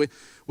so on. So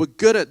we're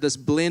good at this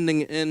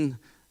blending in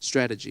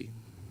strategy.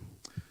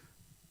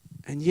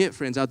 And yet,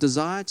 friends, our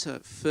desire to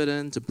fit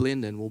in, to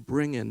blend in, will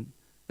bring in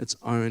its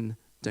own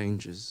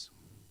dangers.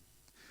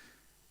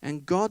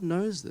 And God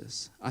knows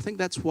this. I think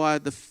that's why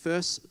the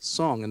first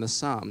song in the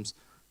Psalms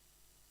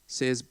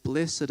says,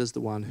 "Blessed is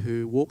the one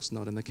who walks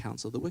not in the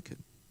counsel of the wicked,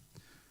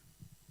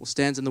 or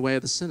stands in the way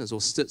of the sinners,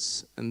 or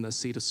sits in the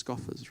seat of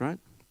scoffers," right?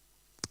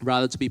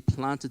 Rather to be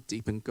planted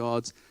deep in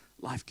God's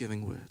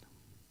life-giving word.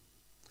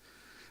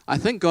 I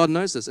think God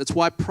knows this. It's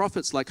why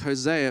prophets like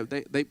Hosea,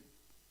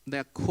 they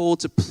are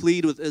called to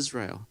plead with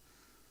Israel.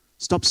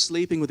 Stop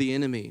sleeping with the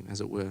enemy, as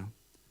it were.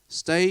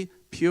 Stay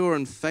pure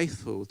and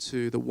faithful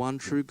to the one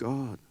true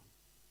God,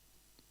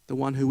 the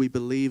one who we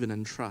believe in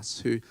and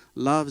trust, who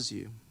loves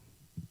you.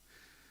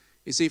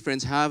 You see,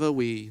 friends, however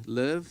we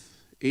live,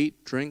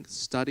 eat, drink,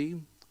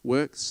 study,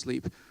 work,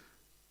 sleep,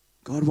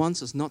 God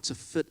wants us not to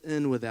fit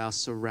in with our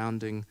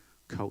surrounding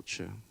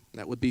culture.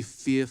 That would be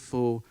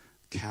fearful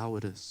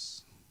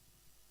cowardice.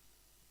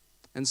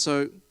 And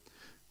so,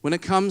 when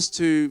it comes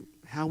to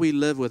how we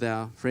live with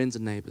our friends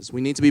and neighbors,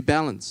 we need to be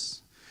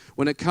balanced.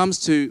 When it comes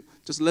to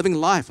just living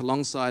life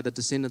alongside the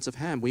descendants of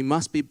Ham, we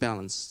must be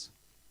balanced.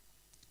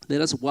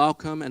 Let us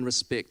welcome and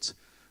respect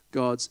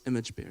God's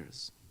image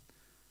bearers.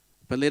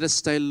 But let us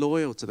stay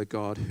loyal to the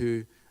God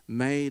who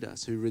made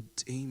us, who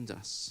redeemed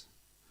us.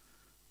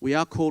 We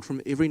are called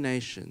from every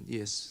nation,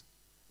 yes,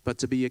 but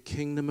to be a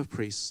kingdom of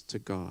priests to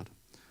God,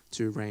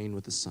 to reign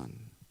with the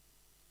Son.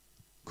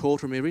 Called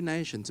from every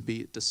nation to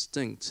be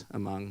distinct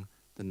among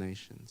the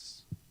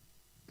nations.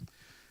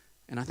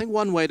 And I think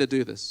one way to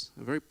do this,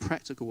 a very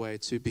practical way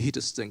to be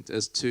distinct,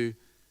 is to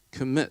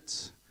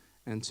commit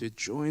and to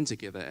join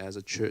together as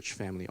a church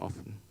family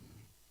often.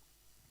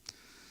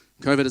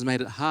 COVID has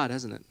made it hard,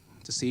 hasn't it,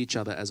 to see each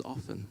other as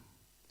often.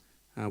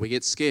 We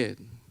get scared.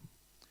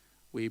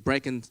 We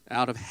break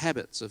out of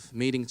habits of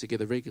meeting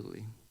together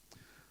regularly.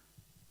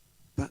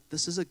 But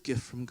this is a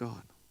gift from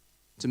God,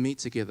 to meet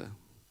together.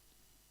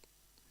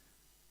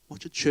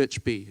 What should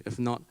church be if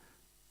not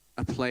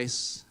a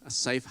place, a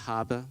safe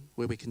harbor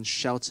where we can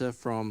shelter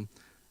from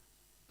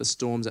the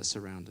storms that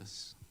surround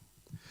us?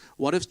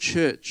 What is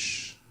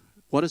church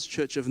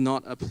if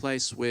not a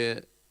place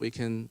where we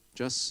can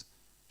just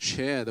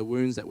share the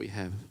wounds that we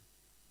have?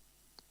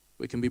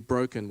 We can be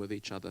broken with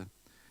each other,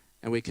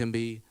 and we can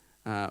be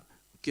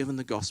given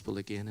the gospel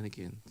again and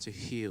again to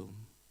heal.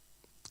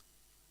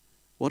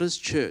 What is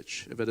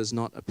church if it is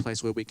not a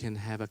place where we can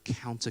have a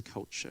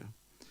counterculture,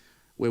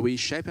 where we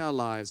shape our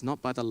lives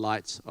not by the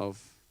light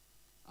of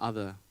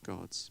other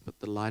gods, but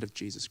the light of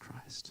Jesus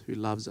Christ, who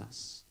loves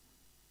us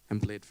and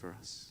bled for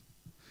us?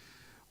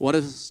 What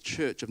is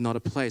church if not a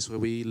place where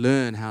we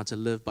learn how to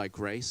live by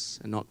grace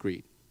and not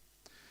greed,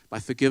 by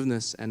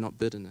forgiveness and not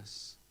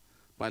bitterness,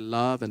 by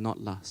love and not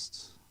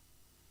lust?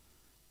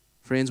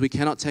 Friends, we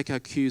cannot take our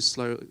cues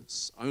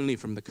only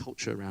from the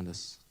culture around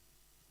us.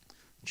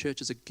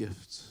 Church is a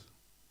gift.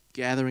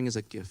 Gathering is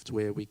a gift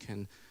where we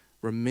can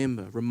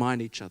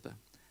remind each other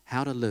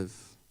how to live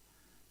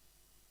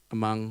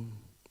among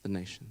the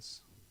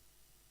nations.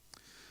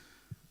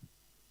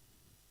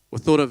 We're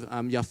thought of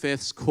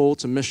Japheth's call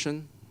to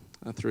mission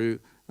through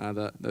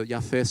the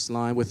Japheth's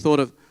line. We're thought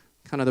of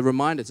kind of the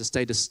reminder to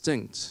stay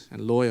distinct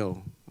and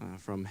loyal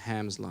from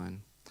Ham's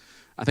line.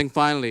 I think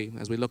finally,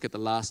 as we look at the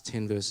last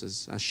 10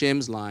 verses,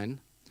 Shem's line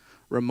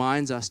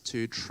reminds us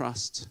to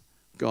trust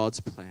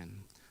God's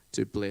plan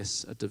to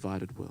bless a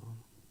divided world.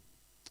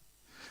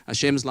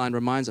 Shem's line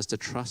reminds us to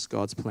trust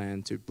God's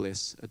plan to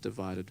bless a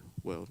divided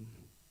world.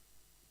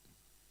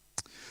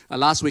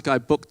 Last week I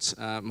booked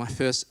my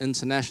first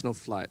international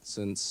flight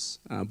since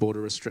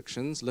border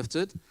restrictions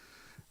lifted.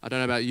 I don't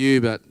know about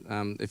you, but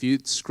if you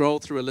scroll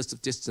through a list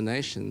of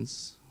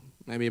destinations,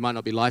 maybe it might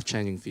not be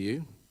life-changing for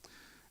you.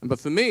 But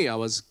for me, I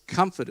was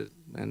comforted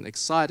and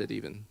excited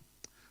even.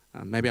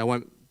 Maybe I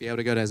won't be able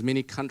to go to as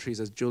many countries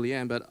as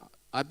Julianne, but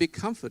I'd be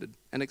comforted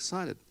and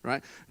excited,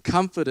 right?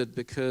 Comforted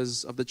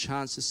because of the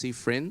chance to see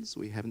friends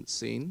we haven't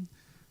seen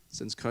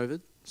since COVID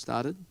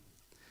started.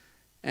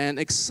 And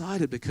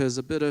excited because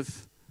a bit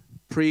of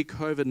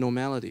pre-COVID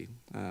normality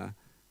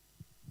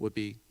would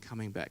be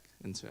coming back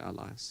into our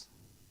lives.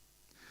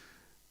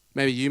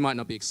 Maybe you might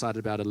not be excited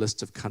about a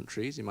list of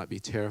countries. You might be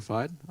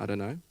terrified. I don't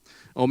know.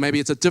 Or maybe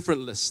it's a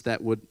different list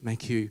that would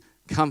make you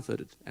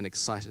comforted and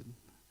excited.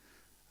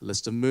 A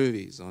list of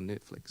movies on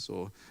Netflix,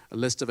 or a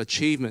list of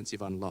achievements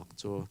you've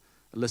unlocked, or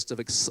a list of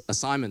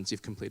assignments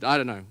you've completed. I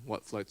don't know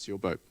what floats your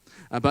boat.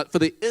 But for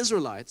the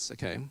Israelites,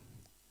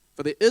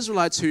 for the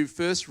Israelites who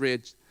first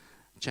read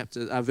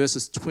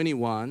verses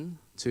 21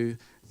 to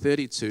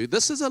 32,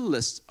 this is a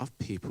list of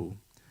people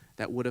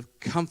that would have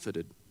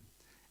comforted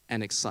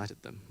and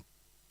excited them.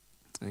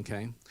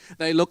 Okay?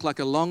 They look like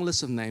a long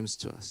list of names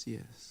to us,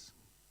 yes.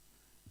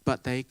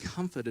 But they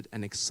comforted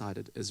and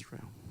excited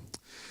Israel.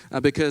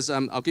 Because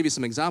I'll give you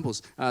some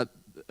examples.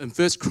 In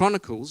 1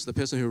 Chronicles, the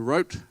person who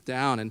wrote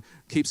down and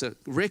keeps a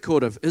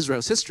record of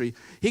Israel's history,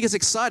 he gets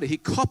excited. He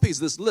copies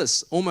this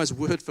list almost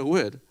word for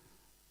word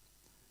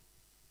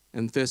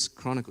in 1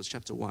 Chronicles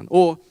chapter 1.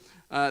 Or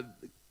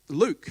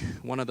Luke,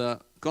 one of the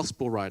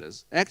gospel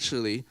writers,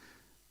 actually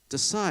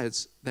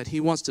decides that he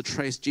wants to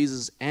trace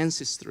Jesus'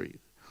 ancestry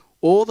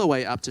all the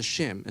way up to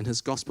Shem in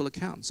his gospel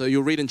account. So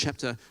you'll read in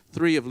chapter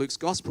 3 of Luke's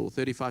gospel,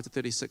 35 to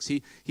 36,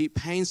 he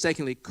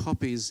painstakingly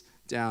copies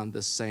down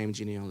this same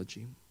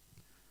genealogy.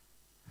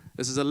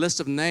 This is a list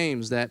of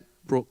names that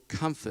brought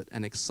comfort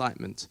and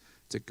excitement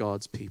to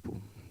God's people.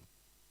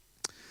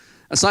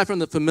 Aside from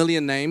the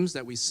familiar names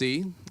that we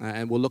see,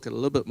 and we'll look at a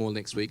little bit more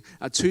next week,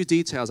 two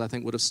details I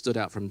think would have stood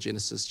out from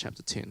Genesis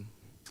chapter 10.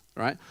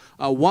 Right?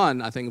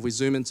 One, I think if we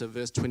zoom into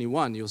verse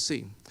 21, you'll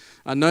see.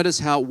 Notice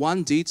how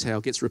one detail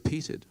gets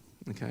repeated.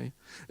 Okay,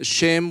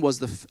 Shem was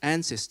the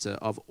ancestor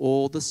of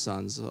all the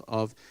sons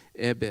of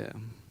Eber.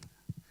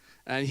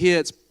 And here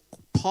it's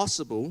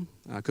possible,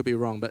 I could be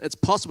wrong, but it's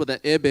possible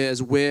that Eber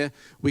is where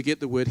we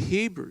get the word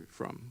Hebrew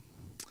from.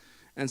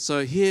 And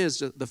so here's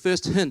the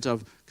first hint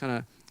of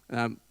kind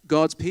of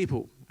God's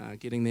people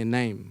getting their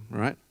name,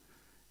 right?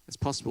 It's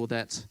possible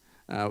that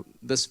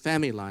this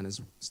family line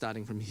is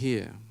starting from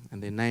here,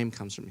 and their name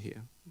comes from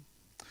here.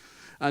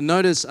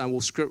 Notice,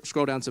 we'll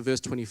scroll down to verse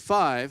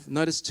 25.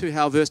 Notice too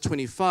how verse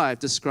 25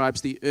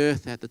 describes the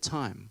earth at the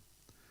time.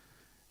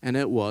 And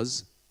it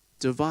was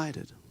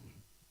divided.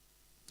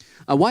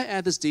 Why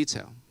add this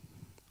detail?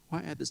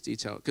 Why add this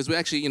detail? Because we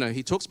actually,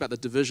 he talks about the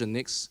division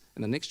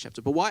in the next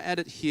chapter, but why add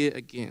it here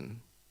again?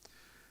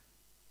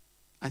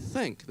 I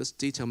think this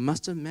detail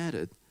must have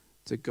mattered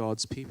to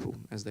God's people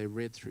as they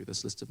read through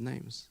this list of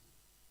names,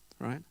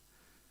 right?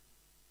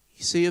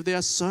 You see, if there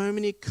are so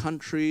many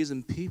countries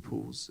and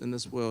peoples in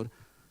this world,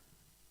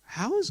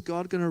 how is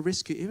God going to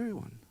rescue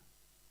everyone?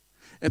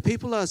 If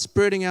people are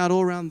spreading out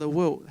all around the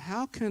world,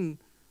 how can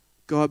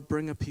God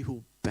bring a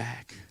people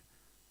back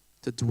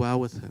to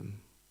dwell with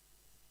him?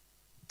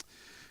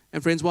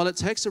 And friends, while it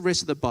takes the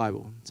rest of the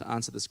Bible to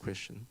answer this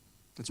question,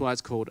 that's why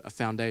it's called a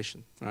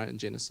foundation, right, in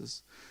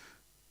Genesis.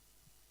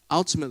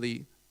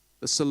 Ultimately,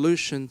 the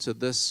solution to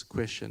this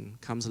question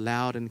comes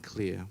loud and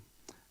clear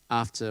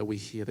after we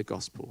hear the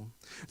gospel.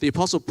 The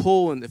Apostle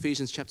Paul in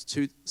Ephesians chapter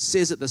 2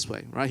 says it this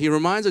way, right? He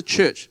reminds a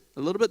church, a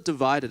little bit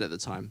divided at the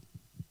time,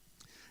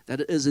 that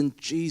it is in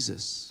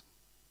Jesus,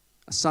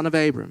 a son of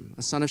Abram,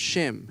 a son of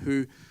Shem,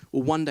 who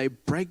will one day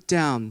break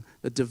down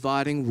the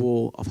dividing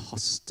wall of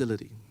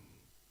hostility,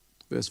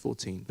 verse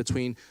 14,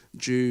 between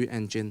Jew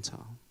and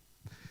Gentile.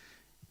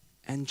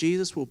 And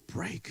Jesus will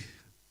break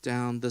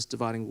down this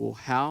dividing wall.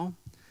 How?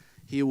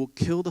 He will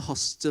kill the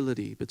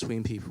hostility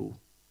between people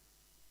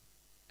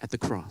at the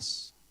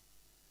cross.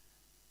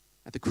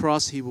 At the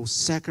cross, he will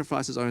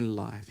sacrifice his own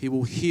life. He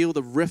will heal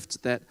the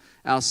rift that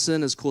our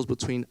sin has caused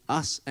between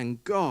us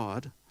and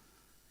God,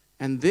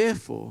 and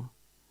therefore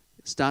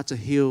start to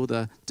heal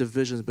the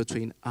divisions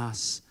between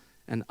us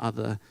and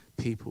other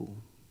people.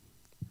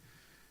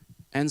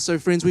 And so,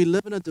 friends, we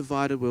live in a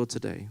divided world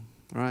today,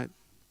 right?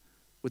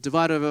 We're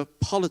divided over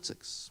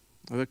politics,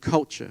 over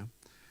culture,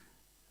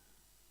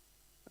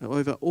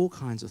 over all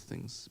kinds of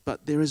things.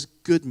 But there is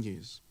good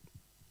news.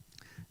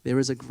 There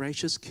is a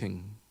gracious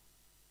King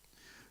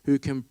who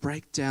can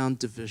break down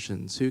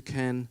divisions, who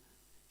can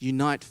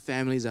unite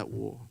families at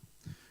war,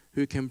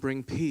 who can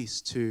bring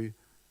peace to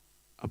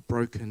a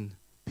broken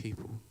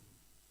people.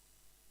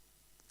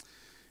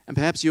 And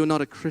perhaps you're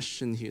not a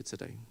Christian here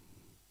today.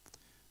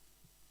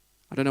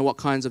 I don't know what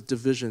kinds of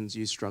divisions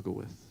you struggle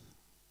with.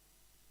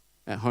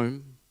 At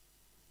home,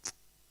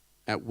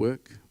 at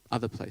work,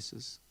 other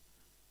places.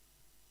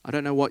 I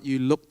don't know what you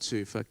look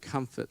to for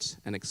comfort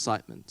and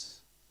excitement.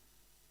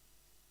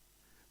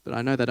 But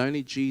I know that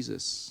only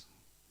Jesus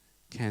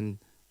can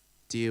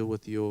deal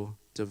with your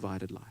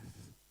divided life,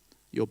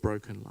 your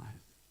broken life.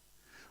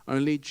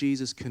 Only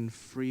Jesus can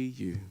free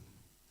you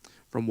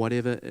from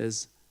whatever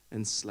is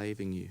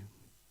enslaving you.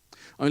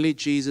 Only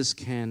Jesus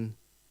can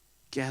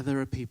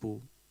gather a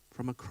people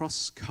from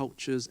across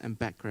cultures and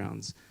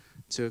backgrounds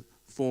to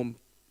form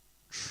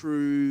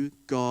true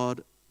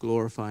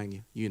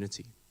God-glorifying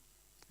unity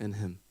in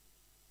him.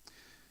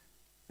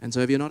 And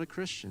so if you're not a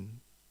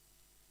Christian,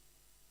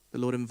 the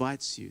Lord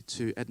invites you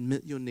to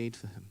admit your need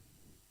for him,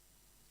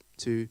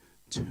 to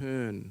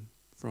turn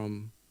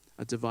from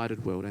a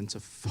divided world and to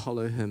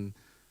follow him,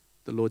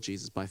 the Lord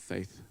Jesus, by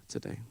faith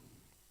today.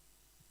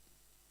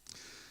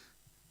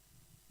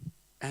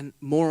 And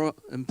more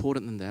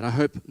important than that, I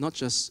hope not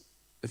just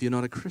if you're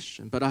not a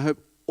Christian, but I hope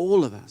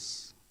all of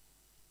us,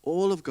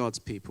 all of God's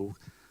people,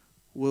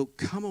 will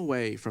come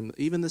away from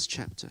even this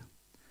chapter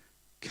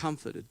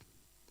comforted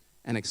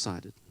and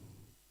excited.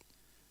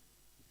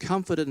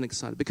 Comforted and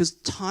excited. Because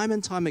time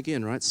and time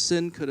again, right,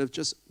 sin could have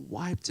just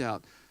wiped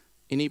out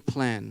any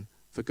plan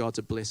for God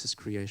to bless his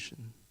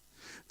creation.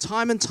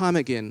 Time and time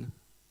again,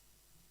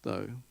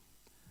 though,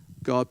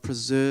 God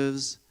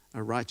preserves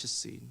a righteous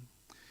seed.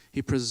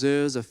 He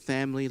preserves a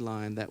family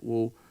line that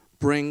will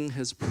bring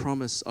his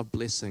promise of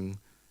blessing,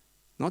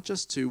 not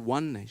just to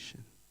one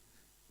nation,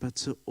 but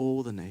to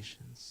all the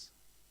nations,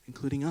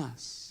 including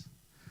us.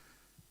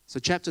 So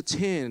chapter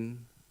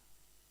 10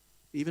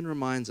 even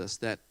reminds us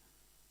that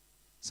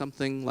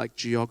something like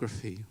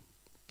geography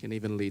can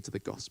even lead to the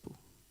gospel.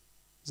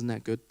 Isn't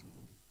that good?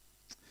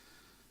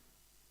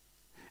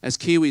 As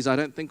Kiwis, I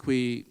don't think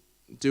we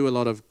do a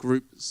lot of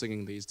group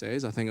singing these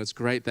days. I think it's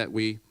great that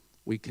we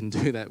can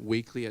do that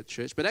weekly at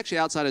church. But actually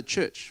outside of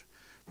church,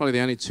 probably the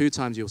only 2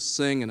 times you'll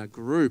sing in a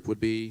group would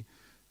be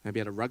maybe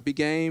at a rugby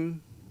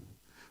game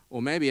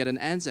or maybe at an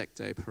Anzac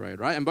Day parade,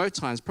 right? And both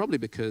times probably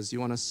because you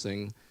want to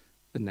sing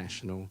the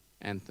national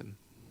anthem.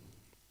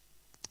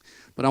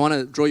 But I want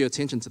to draw your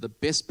attention to the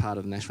best part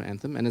of the national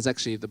anthem, and it's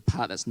actually the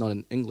part that's not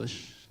in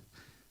English.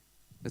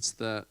 It's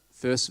the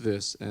first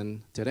verse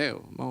in Te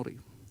Reo, Māori.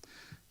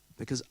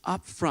 Because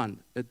up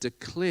front, it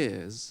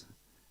declares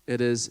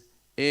it is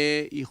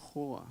E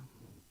Ihoa,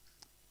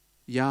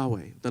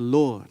 Yahweh, the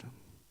Lord,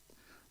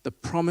 the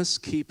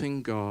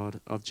promise-keeping God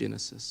of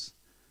Genesis,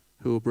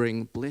 who will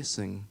bring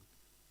blessing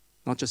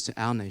not just to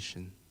our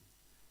nation,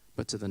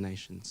 but to the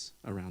nations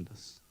around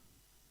us.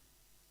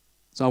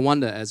 So I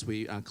wonder, as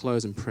we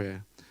close in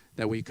prayer,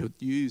 that we could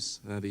use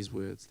these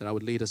words, that I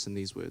would lead us in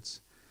these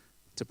words,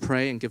 to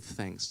pray and give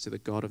thanks to the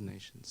God of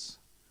nations,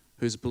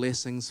 whose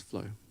blessings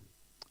flow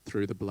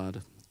through the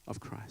blood of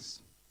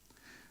Christ.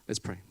 Let's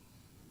pray.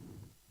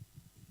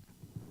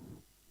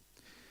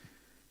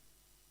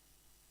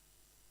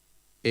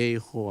 E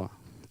hoa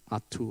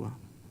atua.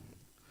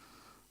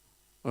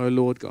 O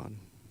Lord God,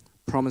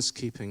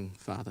 promise-keeping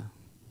Father,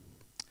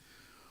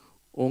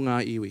 o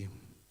ngā iwi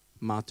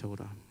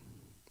mātaura,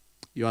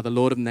 you are the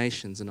Lord of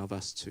nations and of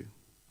us too.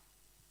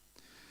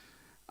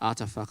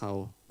 Ata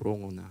whakao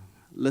rongona,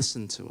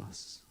 listen to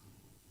us.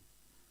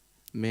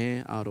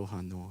 Me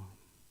aroha noa.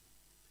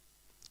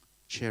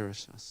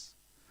 Cherish us.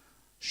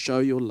 Show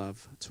your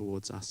love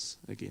towards us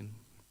again.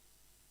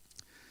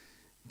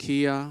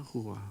 Kia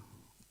hua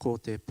ko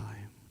te pai.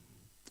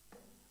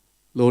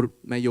 Lord,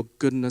 may your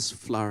goodness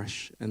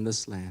flourish in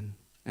this land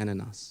and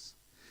in us.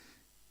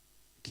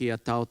 Kia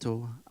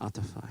tauto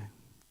atawhai.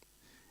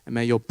 And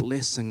may your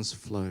blessings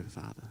flow,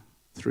 Father,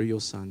 through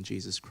your Son,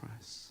 Jesus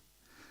Christ.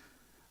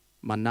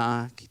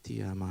 Mana ki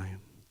tia mai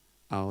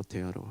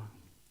Aotearoa.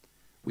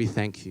 We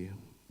thank you,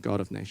 God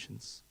of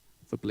nations,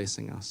 for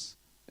blessing us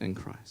in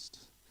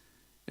Christ.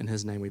 In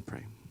his name we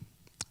pray.